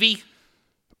trade. Peavy,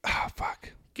 Oh,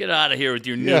 fuck. get out of here with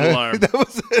your noodle arm. That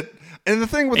was it. And the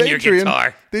thing with And your Adrian,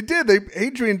 guitar.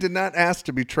 Adrian did not ask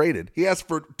to be traded. He asked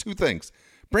for two things.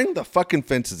 Bring the fucking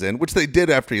fences in, which they did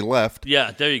after he left.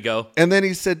 Yeah, there you go. And then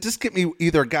he said, just get me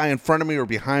either a guy in front of me or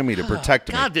behind me to protect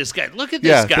me. God, this guy. Look at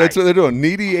Yeah, this guy. that's what they're doing.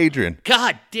 Needy Adrian.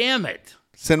 God damn it.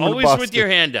 Send him to Always Boston. with your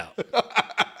hand out.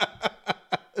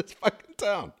 It's fucking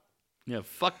town. Yeah,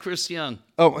 fuck Chris Young.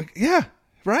 Oh, yeah,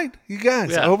 right. You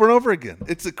guys, Yeah. over and over again.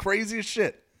 It's the craziest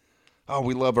shit. Oh,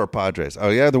 we love our Padres. Oh,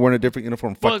 yeah, they're wearing a different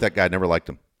uniform. Fuck Well- that guy. Never liked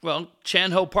him. Well,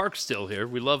 Chan Ho Park's still here.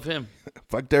 We love him.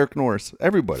 Fuck Derek Norris.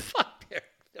 Everybody. Fuck Derek.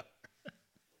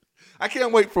 I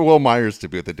can't wait for Will Myers to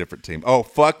be with a different team. Oh,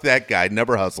 fuck that guy.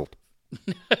 Never hustled.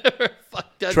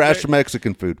 Fuck Doug. Trash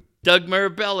Mexican food. Doug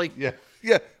Mirabelli. Yeah.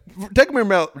 Yeah. Doug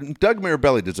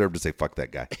Mirabelli deserved to say fuck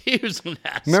that guy. He was an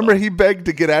asshole. Remember he begged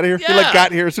to get out of here? He Yeah.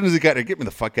 got here as soon as he got here. Get me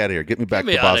the fuck out of here. Get me back Get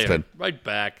me to outta here. Boston. Right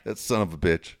back. That son of a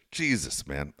bitch. Jesus,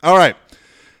 man. All right.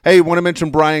 Hey, want to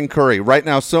mention Brian Curry. Right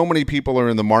now, so many people are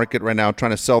in the market right now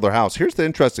trying to sell their house. Here's the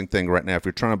interesting thing right now. If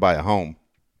you're trying to buy a home,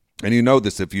 and you know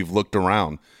this if you've looked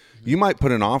around, you might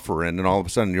put an offer in, and all of a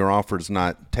sudden your offer is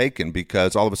not taken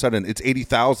because all of a sudden it's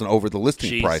 $80,000 over the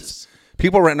listing Jesus. price.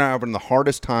 People right now are having the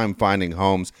hardest time finding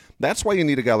homes. That's why you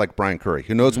need a guy like Brian Curry,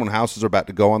 who knows when houses are about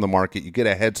to go on the market. You get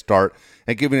a head start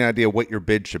and give you an idea what your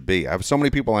bid should be. I have so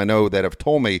many people I know that have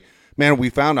told me, man,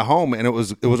 we found a home and it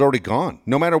was already gone.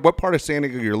 No matter what part of San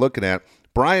Diego you're looking at,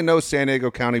 Brian knows San Diego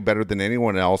County better than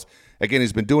anyone else. Again,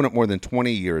 he's been doing it more than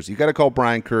 20 years. You got to call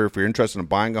Brian Curry if you're interested in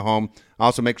buying a home.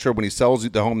 Also, make sure when he sells you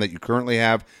the home that you currently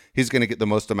have, he's going to get the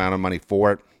most amount of money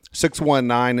for it.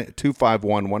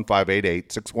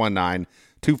 619-251-1588.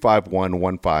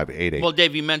 619-251-1588. Well,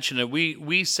 Dave, you mentioned it.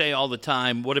 We say all the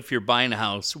time, what if you're buying a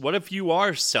house? What if you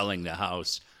are selling the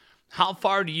house? How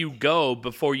far do you go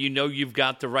before you know you've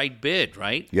got the right bid,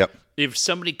 right? Yep. If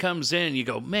somebody comes in and you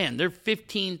go, man, they're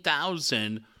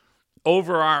 $15,000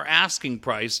 over our asking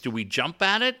price, do we jump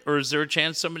at it? Or is there a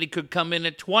chance somebody could come in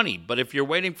at 20? But if you're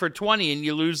waiting for 20 and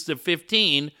you lose the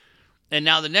 15, and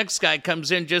now the next guy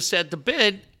comes in just at the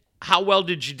bid, how well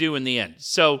did you do in the end?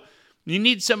 So you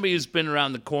need somebody who's been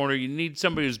around the corner. You need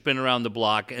somebody who's been around the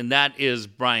block, and that is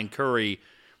Brian Curry.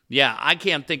 Yeah, I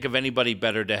can't think of anybody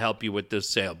better to help you with this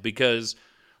sale because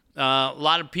a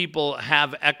lot of people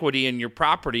have equity in your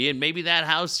property, and maybe that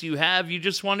house you have, you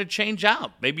just want to change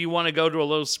out. Maybe you want to go to a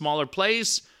little smaller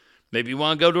place. Maybe you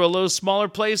want to go to a little smaller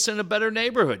place in a better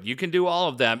neighborhood. You can do all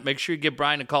of that. Make sure you give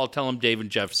Brian a call. Tell him Dave and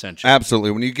Jeff sent you.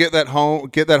 Absolutely. When you get that home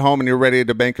and you're ready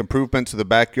to make improvements to the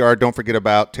backyard, don't forget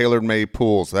about tailor-made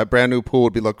pools. That brand new pool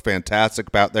would look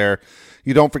fantastic out there.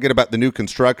 You don't forget about the new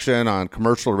construction on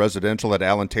commercial and residential that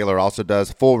Alan Taylor also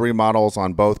does. Full remodels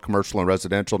on both commercial and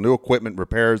residential, new equipment,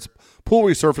 repairs, pool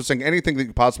resurfacing, anything that you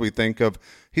could possibly think of.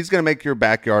 He's going to make your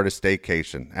backyard a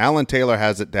staycation. Alan Taylor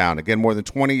has it down. Again, more than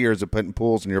 20 years of putting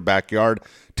pools in your backyard.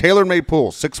 Tailor-made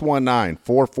pools,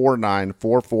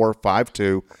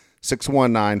 619-449-4452.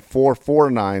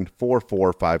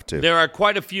 619-449-4452. There are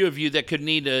quite a few of you that could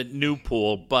need a new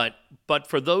pool, but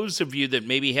for those of you that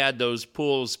maybe had those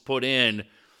pools put in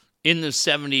the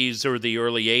 70s or the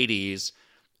early 80s,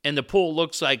 and the pool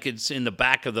looks like it's in the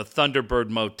back of the Thunderbird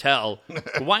Motel,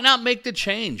 why not make the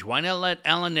change? Why not let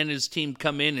Alan and his team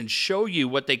come in and show you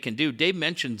what they can do? Dave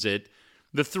mentions it,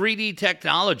 the 3D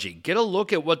technology. Get a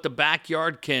look at what the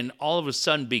backyard can all of a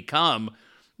sudden become.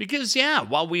 Because, yeah,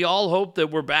 while we all hope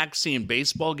that we're back seeing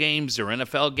baseball games or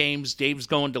NFL games, Dave's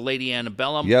going to Lady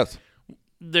Antebellum. Yes.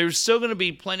 There's still going to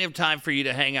be plenty of time for you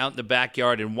to hang out in the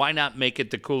backyard, and why not make it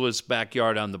the coolest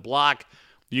backyard on the block?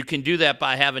 You can do that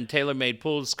by having tailor-made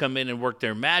pools come in and work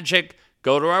their magic.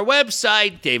 Go to our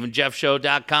website,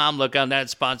 daveandjeffshow.com. Look on that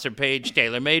sponsor page,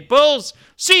 Tailor-Made Pools.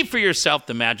 See for yourself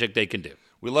the magic they can do.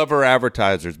 We love our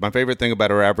advertisers. My favorite thing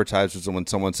about our advertisers is when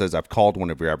someone says, I've called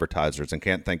one of your advertisers and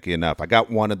can't thank you enough. I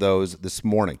got one of those this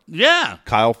morning. Yeah.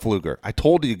 Kyle Pfluger. I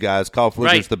told you guys, Kyle Pfluger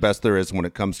is Right. the best there is when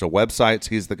it comes to websites.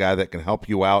 He's the guy that can help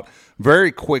you out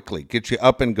very quickly, get you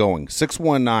up and going.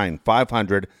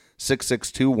 619-500-6621,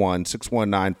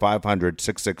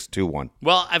 619-500-6621.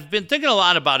 Well, I've been thinking a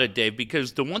lot about it, Dave,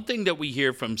 because the one thing that we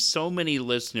hear from so many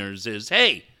listeners is,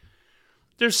 hey,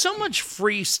 There's so much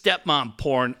free stepmom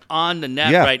porn on the net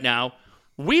Yeah. right now.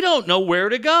 We don't know where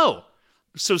to go.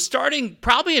 So starting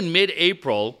probably in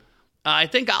mid-April, I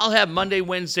think I'll have Monday,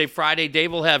 Wednesday, Friday.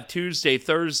 Dave will have Tuesday,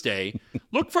 Thursday.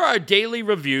 Look for our daily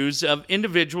reviews of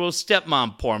individual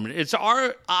stepmom porn. It's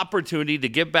our opportunity to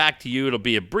give back to you. It'll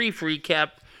be a brief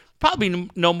recap, probably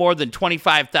no more than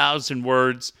 25,000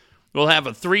 words. We'll have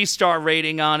a 3-star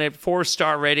rating on it,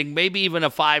 4-star rating, maybe even a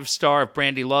 5-star if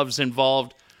Brandy Love's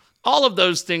involved. All of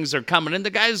those things are coming, and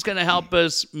the guy who's going to help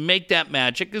us make that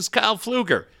magic is Kyle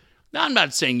Pfluger. Now, I'm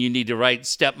not saying you need to write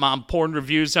stepmom porn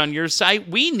reviews on your site.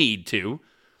 We need to.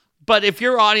 But if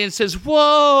your audience says,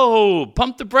 whoa,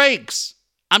 pump the brakes,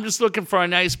 I'm just looking for a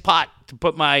nice pot to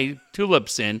put my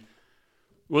tulips in,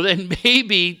 well, then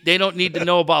maybe they don't need to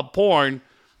know about porn,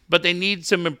 but they need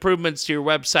some improvements to your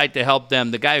website to help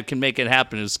them. The guy who can make it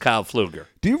happen is Kyle Pfluger.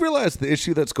 Do you realize the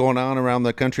issue that's going on around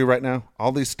the country right now?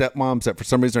 All these stepmoms that for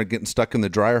some reason are getting stuck in the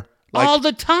dryer. All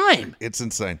the time. It's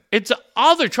insane. It's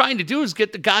all they're trying to do is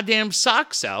get the goddamn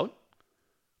socks out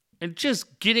and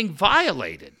just getting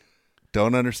violated.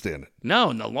 Don't understand it. No,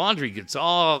 and the laundry gets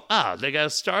all, they got to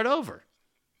start over.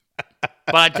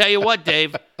 But I tell you what,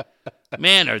 Dave,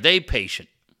 man, are they patient.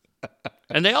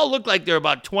 And they all look like they're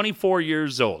about 24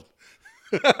 years old.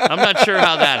 I'm not sure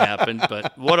how that happened,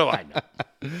 but what do I know?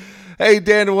 Hey,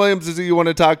 Dan Williams is who you want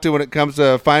to talk to when it comes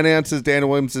to finances. Dan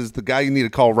Williams is the guy you need to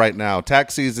call right now.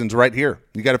 Tax season's right here.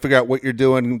 You got to figure out what you're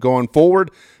doing going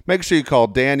forward. Make sure you call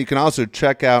Dan. You can also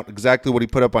check out exactly what he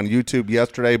put up on YouTube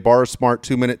yesterday, Borrow Smart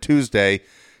 2-Minute Tuesday.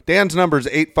 Dan's number is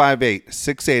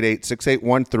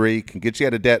 858-688-6813. Can get you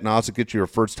out of debt and also get you your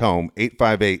first home,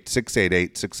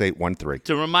 858-688-6813. It's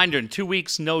a reminder, in 2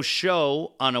 weeks, no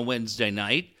show on a Wednesday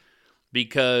night,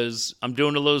 because I'm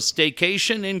doing a little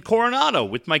staycation in Coronado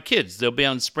with my kids. They'll be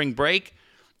on spring break,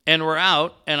 and we're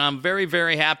out, and I'm very,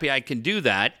 very happy I can do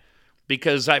that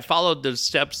because I followed the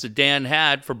steps that Dan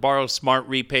had for Borrow Smart,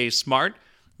 Repay Smart,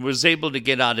 was able to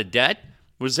get out of debt,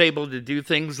 was able to do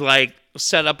things like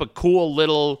set up a cool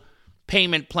little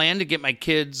payment plan to get my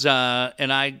kids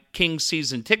and I King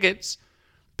season tickets,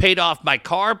 paid off my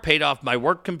car, paid off my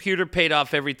work computer, paid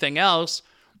off everything else,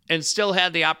 and still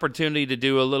had the opportunity to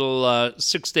do a little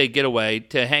 6-day getaway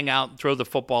to hang out, throw the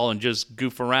football, and just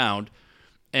goof around.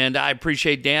 And I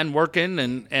appreciate Dan working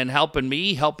and helping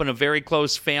me, helping a very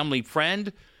close family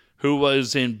friend who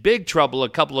was in big trouble a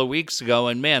couple of weeks ago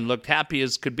and, man, looked happy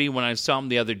as could be when I saw him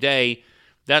the other day.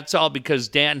 That's all because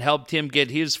Dan helped him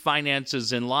get his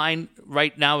finances in line.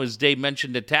 Right now, as Dave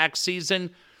mentioned, the tax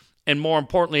season. And more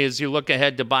importantly, as you look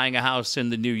ahead to buying a house in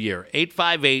the new year,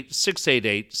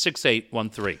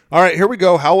 858-688-6813. All right, here we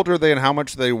go. How old are they and how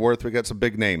much are they worth? We got some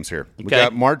big names here. We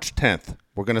got March 10th.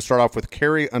 We're going to start off with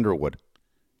Carrie Underwood.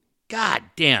 God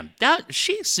damn,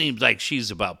 she seems like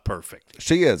she's about perfect.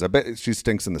 She is. I bet she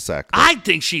stinks in the sack. I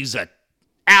think she's a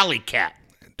alley cat.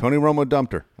 Tony Romo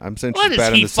dumped her. I'm saying What she's does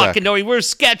bad in he the sack. fucking know? He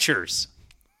wears Skechers.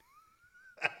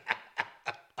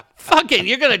 Fucking,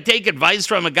 you're going to take advice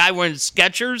from a guy wearing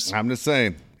Skechers? I'm just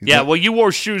saying. Yeah, well, you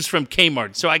wore shoes from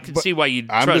Kmart, so I can see why you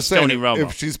I'm trust just saying, Tony Romo.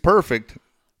 if she's perfect,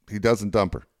 he doesn't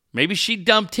dump her. Maybe she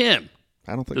dumped him.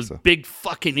 I don't think Those so. big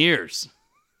fucking ears.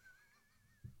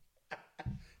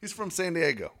 He's from San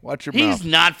Diego. Watch your He's mouth.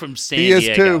 not from San He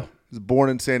Diego. is too. He was born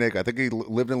in San Diego. I think he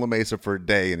lived in La Mesa for a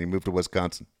day and he moved to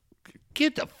Wisconsin.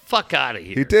 Get the fuck out of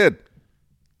here. He did.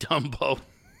 Dumbo.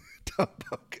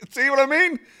 See what I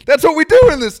mean? That's what we do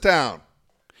in this town.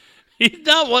 He's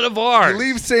not one of ours. You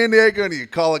leave San Diego and you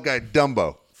call a guy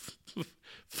Dumbo.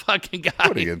 Fucking guy.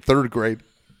 What are you, in third grade?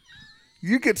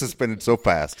 You get suspended so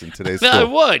fast in today's I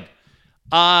school. would.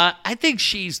 I think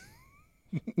she's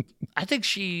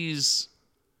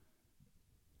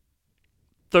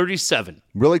 37.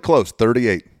 Really close,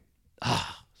 38.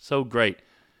 So great.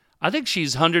 I think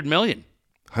she's 100 million.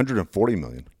 140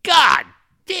 million. God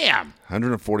damn.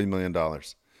 $140 million. All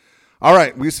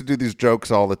right, we used to do these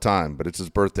jokes all the time, but it's his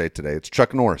birthday today. It's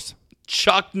Chuck Norris.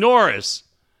 Chuck Norris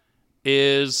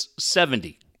is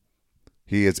 70.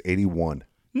 He is 81.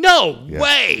 No Yeah,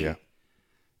 way. Yeah.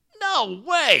 No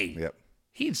way. Yep.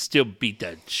 He'd still beat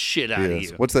the shit out of He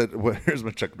is. you. What's that? Here's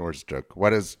my Chuck Norris joke. Why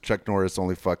does Chuck Norris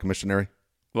only fuck missionary?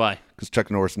 Why? Because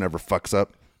Chuck Norris never fucks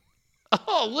up.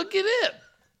 Oh, look at it.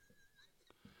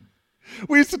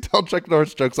 We used to tell Chuck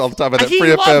Norris jokes all the time at that He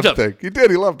Free loved FM him. thing. He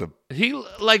did. He loved him. He,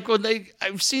 like,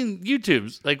 I've seen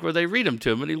YouTubes, like, where they read them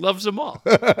to him, and he loves them all.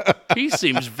 He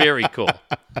seems very cool.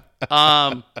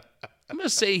 I'm going to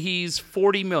say he's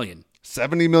 40 million.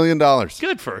 $70 million.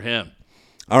 Good for him.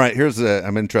 All right,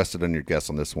 I'm interested in your guess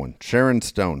on this one. Sharon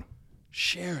Stone.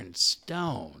 Sharon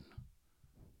Stone.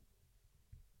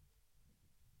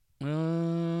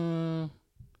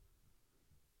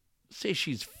 say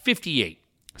she's 58.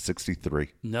 63.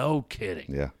 No kidding.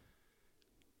 Yeah.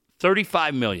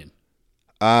 35 million.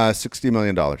 $60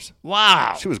 million.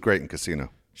 Wow. She was great in Casino.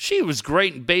 She was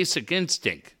great in Basic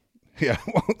Instinct. Yeah.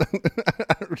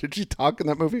 Did she talk in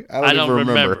that movie? I don't even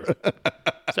remember.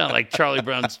 Sound like Charlie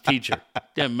Brown's teacher.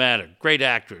 Didn't matter. Great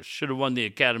actress. Should have won the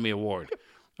Academy Award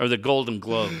or the Golden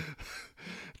Globe.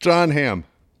 John Hamm.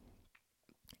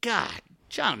 God,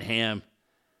 John Hamm.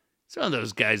 He's one of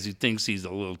those guys who thinks he's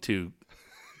a little too.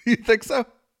 You think so?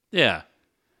 Yeah.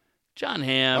 John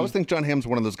Hamm. I always think John Hamm's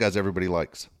one of those guys everybody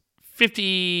likes.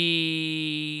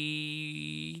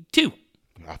 52.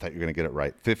 I thought you were going to get it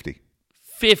right. 50.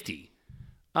 50.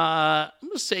 I'm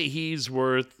going to say he's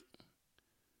worth.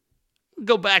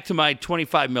 Go back to my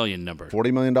 25 million number.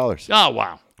 $40 million. Oh,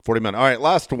 wow. 40 million. All right,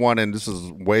 last one, and this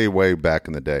is way, way back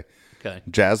in the day. Okay.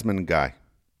 Jasmine Guy.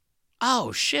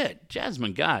 Oh, shit.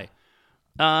 Jasmine Guy.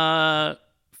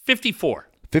 54.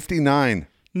 59.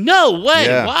 No way.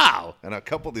 Yeah. Wow. And a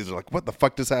couple of these are like, what the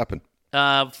fuck just happened?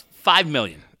 5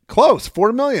 million. Close.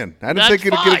 $4 million. I didn't That's think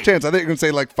you'd get a fine. chance. I think you're going to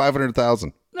say like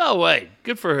 500,000. No way.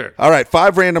 Good for her. All right,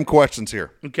 5 random questions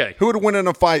here. Okay. Who would win in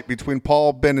a fight between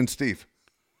Paul, Ben, and Steve?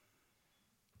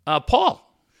 Paul.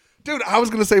 Dude, I was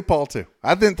going to say Paul, too.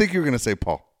 I didn't think you were going to say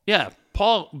Paul. Yeah.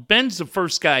 Paul. Ben's the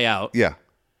first guy out. Yeah.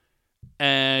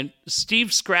 And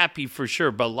Steve's scrappy for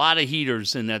sure, but a lot of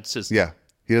heaters in that system. Yeah.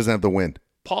 He doesn't have the wind.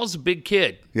 Paul's a big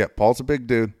kid. Yeah, Paul's a big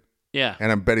dude. Yeah.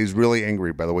 And I bet he's really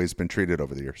angry by the way he's been treated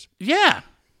over the years. Yeah.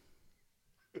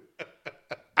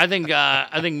 I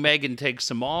think Megan takes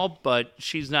them all, but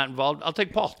she's not involved. I'll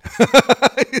take Paul.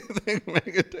 You think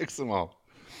Megan takes them all?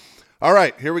 All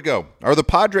right, here we go. Are the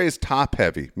Padres top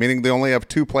heavy, meaning they only have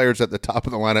 2 players at the top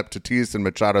of the lineup, Tatis and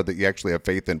Machado, that you actually have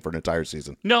faith in for an entire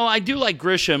season? No, I do like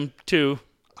Grisham too.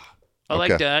 I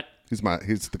like that. He's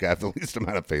the guy with the least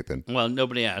amount of faith in. Well,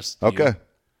 nobody asked. you. Okay.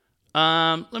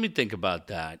 Let me think about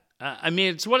that. I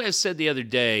mean, it's what I said the other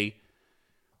day.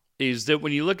 Is that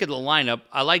when you look at the lineup,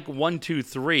 I like 1, 2,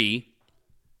 3,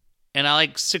 and I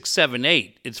like 6, 7,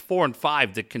 8. It's 4 and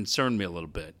 5 that concern me a little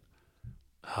bit.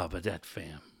 Oh, but that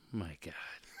fam, my God.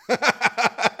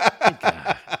 My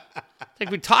God.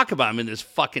 Like we talk about him in this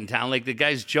fucking town like the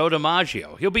guy's Joe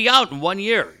DiMaggio. He'll be out in 1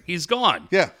 year. He's gone.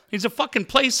 Yeah. He's a fucking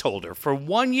placeholder for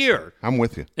 1 year I'm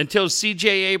with you. until C.J.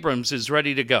 Abrams is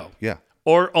ready to go. Yeah.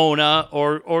 Or Ona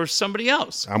or somebody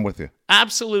else. I'm with you.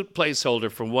 Absolute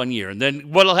placeholder for 1 year. And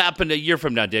then what'll happen a year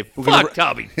from now, Dave? Fuck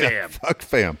Tommy Pham. Yeah, fuck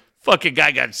fam. Fucking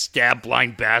guy got stabbed,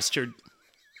 blind bastard.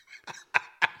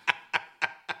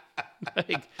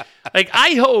 like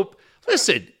I hope,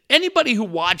 listen, anybody who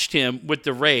watched him with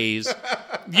the Rays,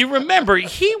 you remember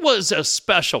he was a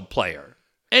special player.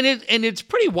 And it's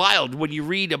pretty wild when you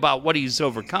read about what he's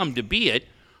overcome to be it,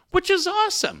 which is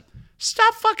awesome.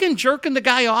 Stop fucking jerking the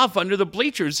guy off under the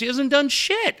bleachers. He hasn't done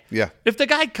shit. Yeah. If the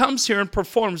guy comes here and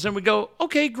performs, then we go,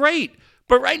 okay, great.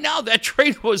 But right now, that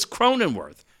trade was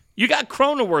Cronenworth. You got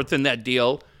Cronenworth in that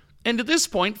deal. And to this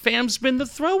point, Fam's been the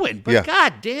throw-in. But Yeah.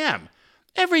 God damn,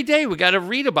 every day we got to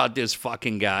read about this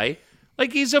fucking guy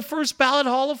like he's a first ballot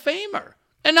Hall of Famer.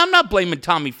 And I'm not blaming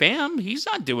Tommy Pham. He's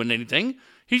not doing anything.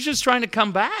 He's just trying to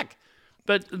come back.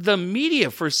 But the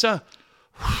media for some...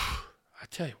 I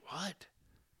tell you what.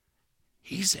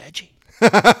 He's edgy. All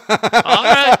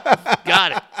right.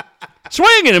 Got it.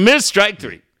 Swing and a miss, strike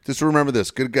 3. Just remember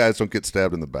this. Good guys don't get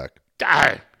stabbed in the back.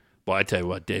 Boy, I tell you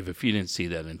what, Dave, if you didn't see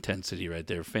that intensity right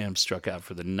there, Pham struck out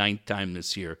for the 9th time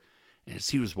this year. And as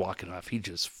he was walking off, he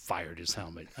just fired his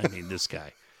helmet. I mean, this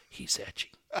guy, he's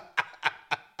edgy.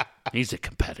 He's a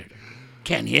competitor.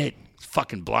 Can't hit. He's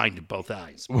fucking blind in both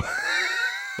eyes.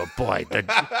 But boy,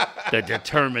 the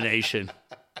determination.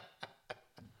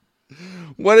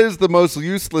 What is the most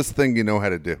useless thing you know how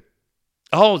to do?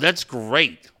 Oh, that's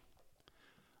great.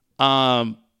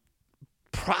 Probably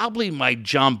my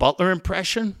John Butler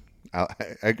impression. I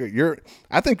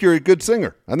think you're a good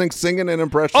singer. I think singing and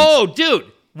impressions. Oh,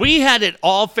 dude, we had it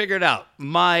all figured out.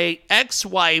 My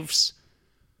ex-wife's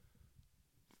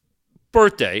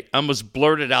birthday, I almost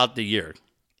blurted out the year.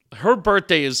 Her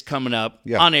birthday is coming up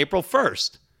on April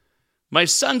 1st. My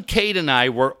son Kate and I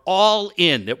were all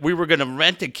in that we were going to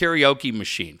rent a karaoke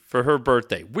machine for her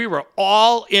birthday. We were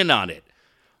all in on it.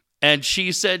 And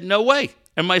she said, no way.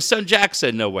 And my son Jack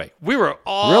said, no way. We were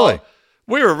all...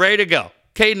 We were ready to go.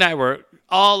 Kate and I were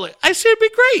all... I said, it'd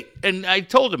be great. And I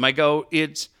told him, I go,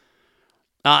 it's...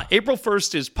 April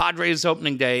 1st is Padres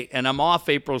opening day, and I'm off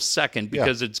April 2nd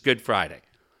because it's Good Friday.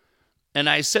 And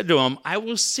I said to him, I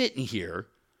will sit in here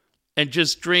and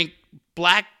just drink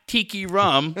black tiki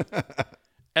rum,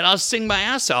 and I'll sing my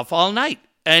ass off all night.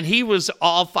 And he was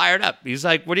all fired up. He's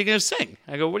like, what are you going to sing?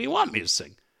 I go, what do you want me to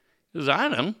sing? He goes, I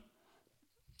don't know.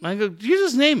 I go, you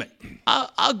just name it.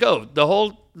 I'll go the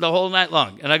whole night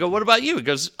long. And I go, what about you? He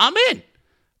goes, I'm in.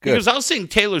 Good. He goes, I'll sing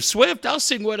Taylor Swift. I'll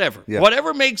sing whatever. Yeah.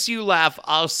 Whatever makes you laugh,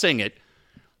 I'll sing it.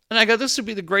 And I go, this would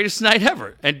be the greatest night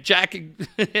ever. And Jack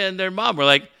and their mom were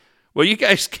like, well, you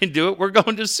guys can do it. We're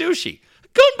going to sushi. I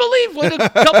couldn't believe what a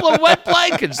couple of wet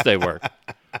blankets they were.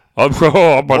 I'm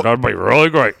so, but that'd be really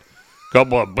great.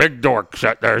 Couple of big dorks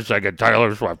sitting there singing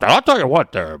Taylor Swift. And I'll tell you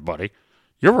what there, buddy.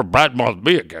 You ever badmouth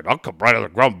me again, I'll come right on the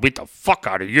ground and beat the fuck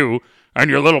out of you and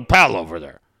your little pal over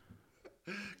there.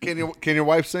 Can your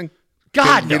wife sing?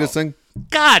 God, Can no. Vita sing?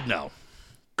 God, no.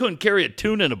 Couldn't carry a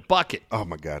tune in a bucket. Oh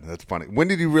my God, that's funny. When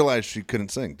did you realize she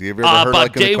couldn't sing? Do you ever heard About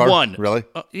like in day the car? one. Really?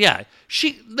 Yeah.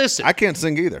 Listen. I can't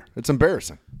sing either. It's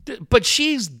embarrassing. But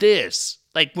she's this.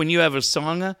 Like when you have a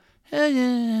song,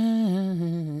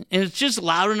 and it's just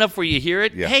loud enough where you hear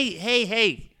it. Yeah.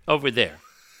 Hey, over there.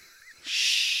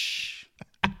 Shh.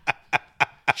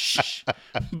 Shh.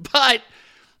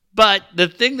 But the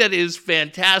thing that is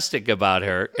fantastic about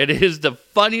her, it is the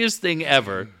funniest thing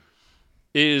ever,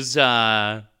 is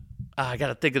I got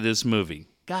to think of this movie.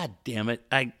 God damn it.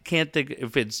 I can't think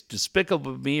if it's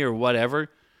Despicable Me or whatever.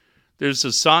 There's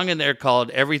a song in there called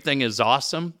Everything is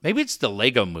Awesome. Maybe it's the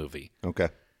Lego Movie. Okay.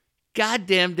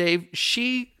 Goddamn, Dave,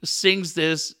 she sings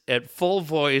this at full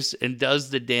voice and does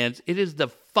the dance. It is the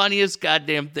funniest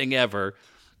goddamn thing ever.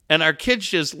 And our kids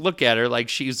just look at her like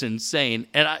she's insane.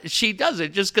 And she does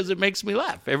it just because it makes me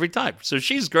laugh every time. So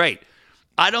she's great.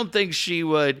 I don't think she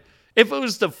would. If it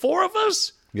was the four of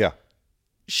us, Yeah.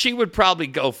 she would probably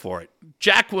go for it.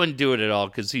 Jack wouldn't do it at all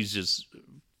because he's just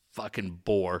fucking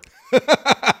bore.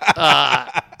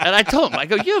 And I told him, I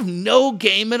go, you have no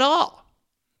game at all.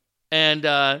 And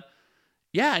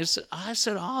yeah, I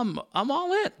said, I'm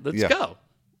all in. Let's go.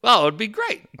 Well, it'd be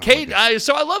great. Cade,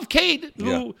 so I love Cade,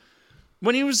 who,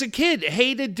 when he was a kid,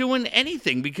 hated doing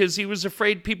anything because he was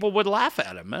afraid people would laugh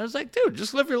at him. And I was like, dude,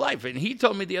 just live your life. And he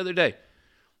told me the other day,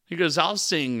 he goes, I'll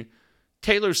sing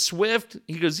Taylor Swift.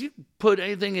 He goes, you put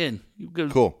anything in. You go,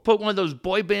 Cool. Put one of those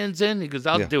boy bands in. He goes,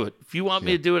 I'll do it. If you want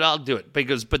me to do it, I'll do it.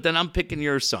 Because, but then I'm picking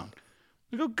your song.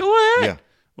 I go, go ahead. Yeah.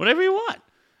 Whatever you want.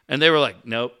 And they were like,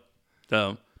 nope.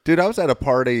 So, Dude, I was at a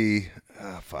party.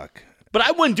 Oh, fuck. but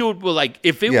I wouldn't do it with like,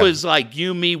 if it was like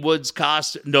you, me, Woods,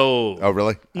 Cost. No. Oh,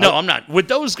 really? No, I'm not. With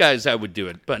those guys, I would do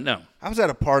it. But no. I was at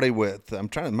a party with,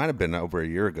 it might have been over a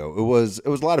year ago. It was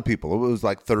a lot of people. It was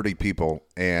like 30 people,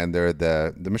 and they're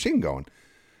the machine going.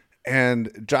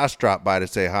 And Josh dropped by to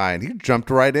say hi, and he jumped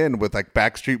right in with like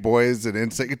Backstreet Boys and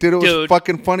NSYNC. Dude, it was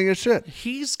fucking funny as shit.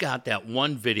 He's got that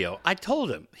one video. I told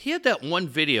him. He had that one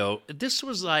video. This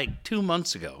was like 2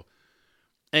 months ago.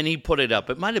 And he put it up.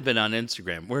 It might have been on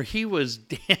Instagram, where he was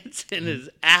dancing his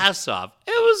ass off.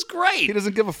 It was great. He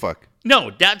doesn't give a fuck.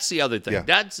 No, that's the other thing.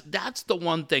 Yeah. That's the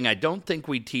one thing I don't think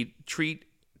we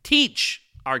teach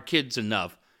our kids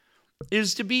enough,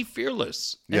 is to be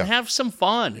fearless and have some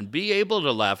fun and be able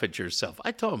to laugh at yourself.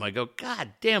 I told him, I go,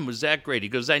 God damn, was that great? He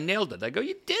goes, I nailed it. I go,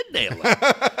 you did nail it.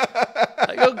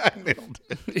 I go, I nailed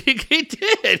it. He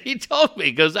did. He told me.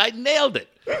 He goes, I nailed it.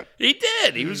 He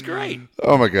did. He was great.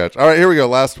 Oh my gosh. All right, here we go.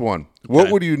 Last one.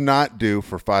 What would you not do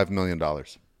for $5 million?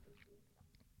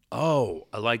 Oh,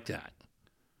 I like that.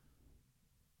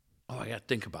 Oh, I got to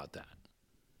think about that.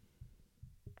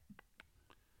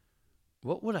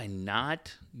 What would I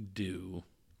not do?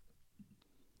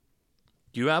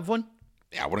 Do you have one?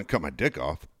 Yeah, I wouldn't cut my dick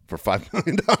off for $5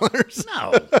 million.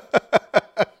 No.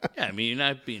 Yeah, I mean, you're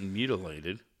not being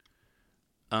mutilated.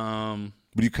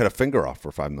 Would you cut a finger off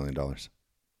for $5 million? 100%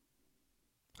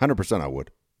 I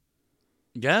would.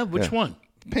 Yeah, which one?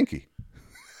 Pinky.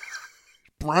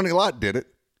 Ronnie Lott did it.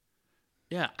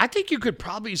 Yeah, I think you could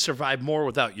probably survive more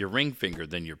without your ring finger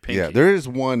than your pinky. Yeah, there is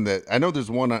one that I know. There's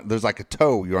one. There's like a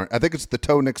toe. I think it's the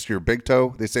toe next to your big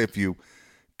toe. They say if you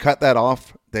cut that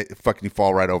off, they fucking you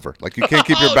fall right over. Like you can't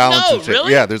keep your balance no, and shit.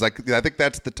 really? Yeah, there's like I think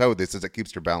that's the toe. They says it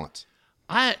keeps your balance.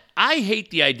 I hate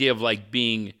the idea of like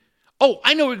being. Oh,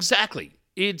 I know exactly.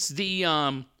 It's the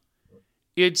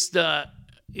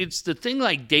thing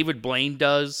like David Blaine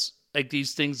does, like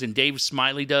these things, and Dave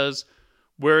Smiley does,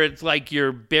 where it's like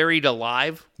you're buried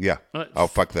alive. Yeah. Oh,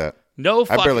 fuck that. No,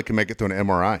 I barely can make it to an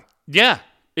MRI. Yeah,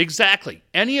 exactly.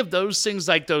 Any of those things,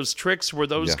 like those tricks where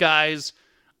those guys.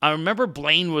 I remember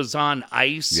Blaine was on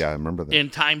ice. Yeah, I remember that. In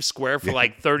Times Square for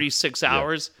like 36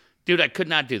 hours. Dude, I could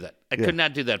not do that. I could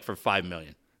not do that for $5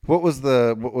 million. What was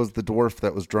the dwarf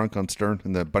that was drunk on Stern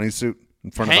in the bunny suit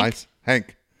in front of ice?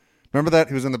 Hank. Remember that?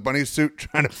 He was in the bunny suit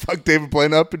trying to fuck David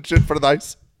Blaine up and shit in front of the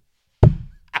ice.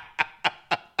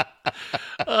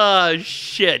 Oh,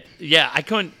 shit. Yeah, I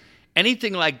couldn't.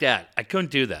 Anything like that. I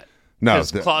couldn't do that. No,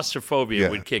 Because claustrophobia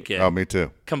would kick in. Oh, me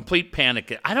too. Complete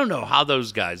panic. I don't know how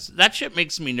those guys. That shit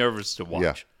makes me nervous to watch.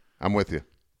 Yeah, I'm with you.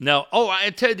 No. Oh,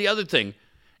 I tell you the other thing.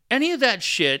 Any of that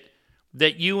shit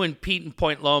that you and Pete in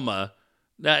Point Loma,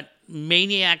 that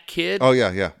maniac kid. Oh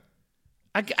yeah.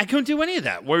 I couldn't do any of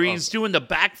that. Where he's doing the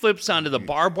backflips onto the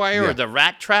barbed wire or the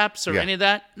rat traps or any of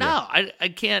that. No,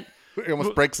 I can't. He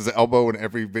almost breaks his elbow in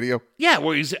every video. Yeah,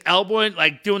 where he's elbowing,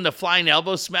 like doing the flying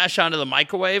elbow smash onto the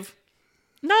microwave.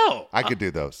 No. I could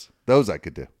do those. Those I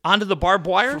could do. Onto the barbed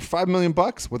wire? For $5 million,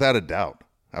 without a doubt,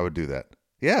 I would do that.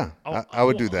 Yeah, I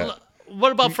would do that.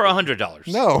 What about for $100?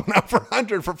 No, not for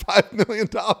 100. For $5 million,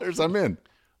 I'm in.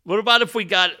 What about if we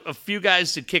got a few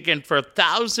guys to kick in for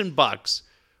 $1,000?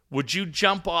 Would you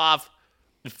jump off?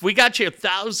 If we got you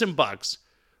 $1,000,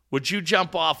 would you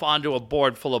jump off onto a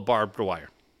board full of barbed wire?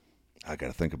 I got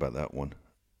to think about that one.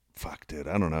 Fuck, dude.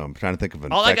 I don't know. I'm trying to think of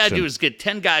infection. All I got to do is get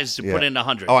 10 guys to put in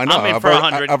 100. Oh, I know. I'm in for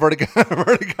 100. I've already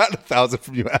got 1,000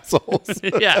 from you assholes.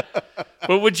 Yeah.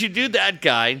 But would you do that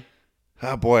guy?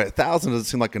 Oh, boy. 1,000 doesn't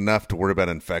seem like enough to worry about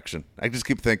infection. I just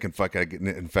keep thinking, fuck, I get an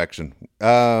infection.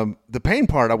 The pain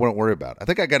part, I wouldn't worry about. I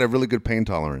think I got a really good pain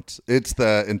tolerance. It's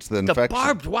the infection. The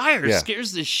barbed wire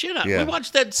scares the shit out of me. Yeah. We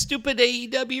watched that stupid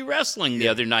AEW wrestling the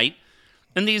other night,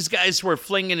 and these guys were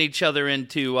flinging each other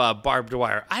into barbed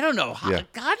wire. I don't know. How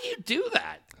do you do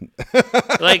that?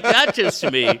 Like, that just to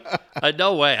me,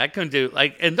 no way. I couldn't do,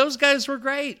 like, and those guys were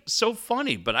great. So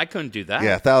funny, but I couldn't do that.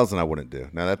 Yeah, 1,000 I wouldn't do.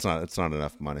 No, that's not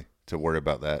enough money to worry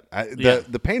about that.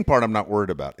 The pain part I'm not worried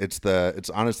about. It's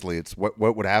honestly what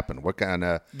would happen. What kind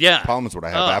of problems would I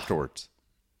have afterwards?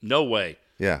 No way.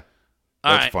 Yeah.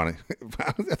 All That's funny.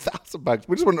 $1,000.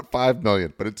 We just went at $5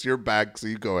 million, but it's your bag, so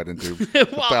you go ahead and do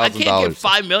 $1,000. Well, I can't get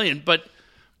 $5 million, but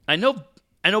I know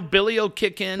Billy will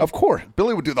kick in. Of course,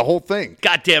 Billy would do the whole thing.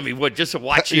 God damn, he would just to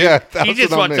watch you. Yeah, he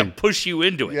just wants to push you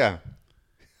into it. Yeah,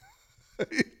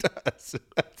 he does.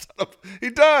 He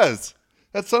does.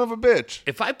 That son of a bitch.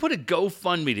 If I put a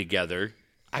GoFundMe together,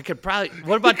 I could probably.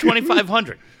 What about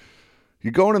 2,500?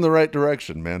 You're going in the right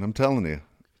direction, man. I'm telling you,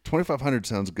 2,500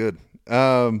 sounds good.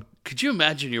 Could you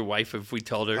imagine your wife if we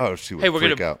told her, "Oh, she would hey,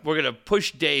 freak out. We're gonna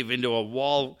push Dave into a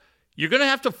wall. You're gonna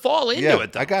have to fall into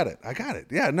it, though." I got it.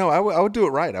 Yeah, no, I would do it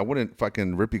right. I wouldn't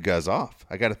fucking rip you guys off.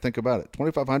 I got to think about it.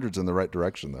 2,500's in the right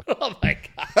direction, though. Oh my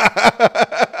god.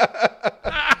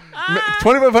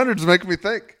 2,500 is making me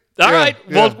think. All right,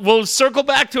 we'll circle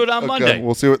back to it on Monday.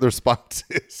 We'll see what the response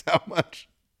is. How much?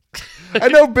 I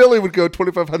know Billy would go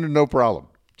 2,500, no problem.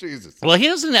 Jesus. Well, he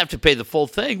doesn't have to pay the full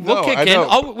thing. We'll kick in.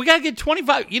 Oh, we got to get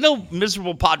 25. You know,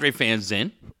 miserable Padre fans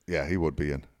in. Yeah, he would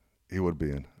be in.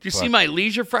 Did you see my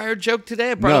Leisure Fryer joke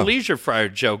today? I brought a Leisure Fryer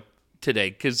joke today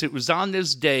because it was on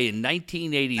this day in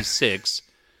 1986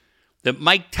 that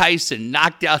Mike Tyson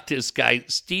knocked out this guy,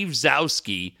 Steve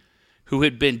Zowski, who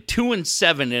had been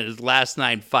 2-7 in his last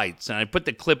 9 fights. And I put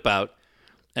the clip out.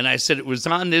 And I said it was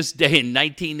on this day in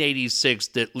 1986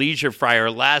 that Leisure Fryer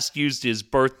last used his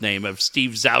birth name of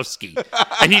Steve Zowski.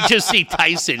 And you just see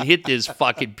Tyson hit this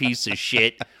fucking piece of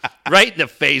shit right in the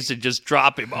face and just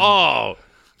drop him. Oh,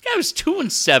 the guy was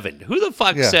 2-7. Who the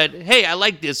fuck said, hey, I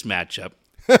like this matchup?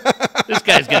 This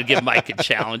guy's going to give Mike a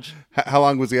challenge. How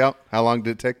long was he out? How long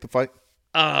did it take the fight?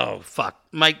 Oh, fuck.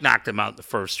 Mike knocked him out in the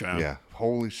first round. Yeah.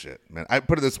 Holy shit, man. I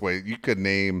put it this way. You could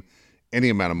name any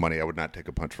amount of money. I would not take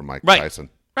a punch from Mike Tyson.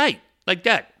 Right, like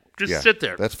that. Just sit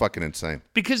there. That's fucking insane.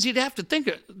 Because you'd have to think,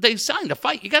 they signed a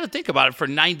fight. You got to think about it for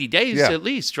 90 days at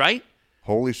least, right?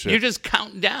 Holy shit. You're just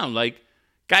counting down. Like,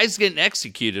 guys getting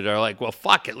executed are like, well,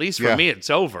 fuck, at least for me it's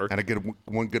over. And I get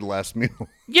one good last meal.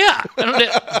 Yeah.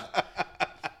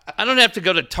 I don't have to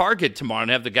go to Target tomorrow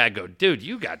and have the guy go, dude,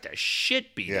 you got the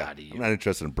shit beat out of you. I'm not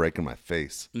interested in breaking my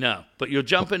face. No, but you'll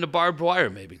jump into barbed wire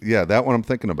maybe. Yeah, that one I'm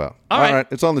thinking about. All right.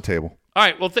 It's on the table. All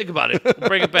right, well, think about it. We'll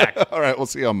bring it back. All right, we'll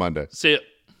see you on Monday. See you.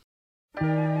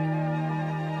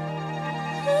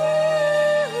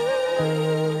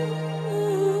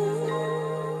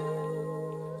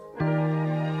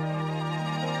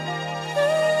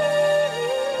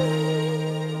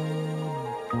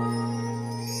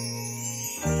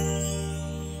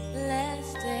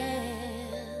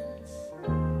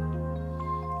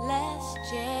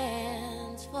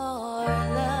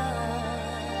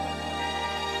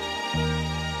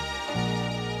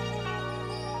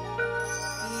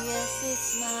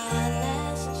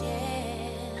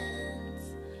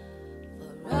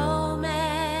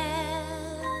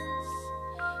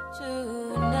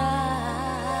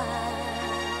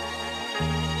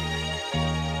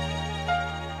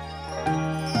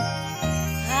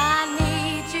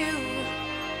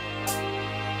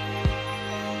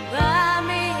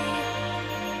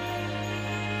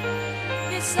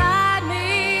 Beside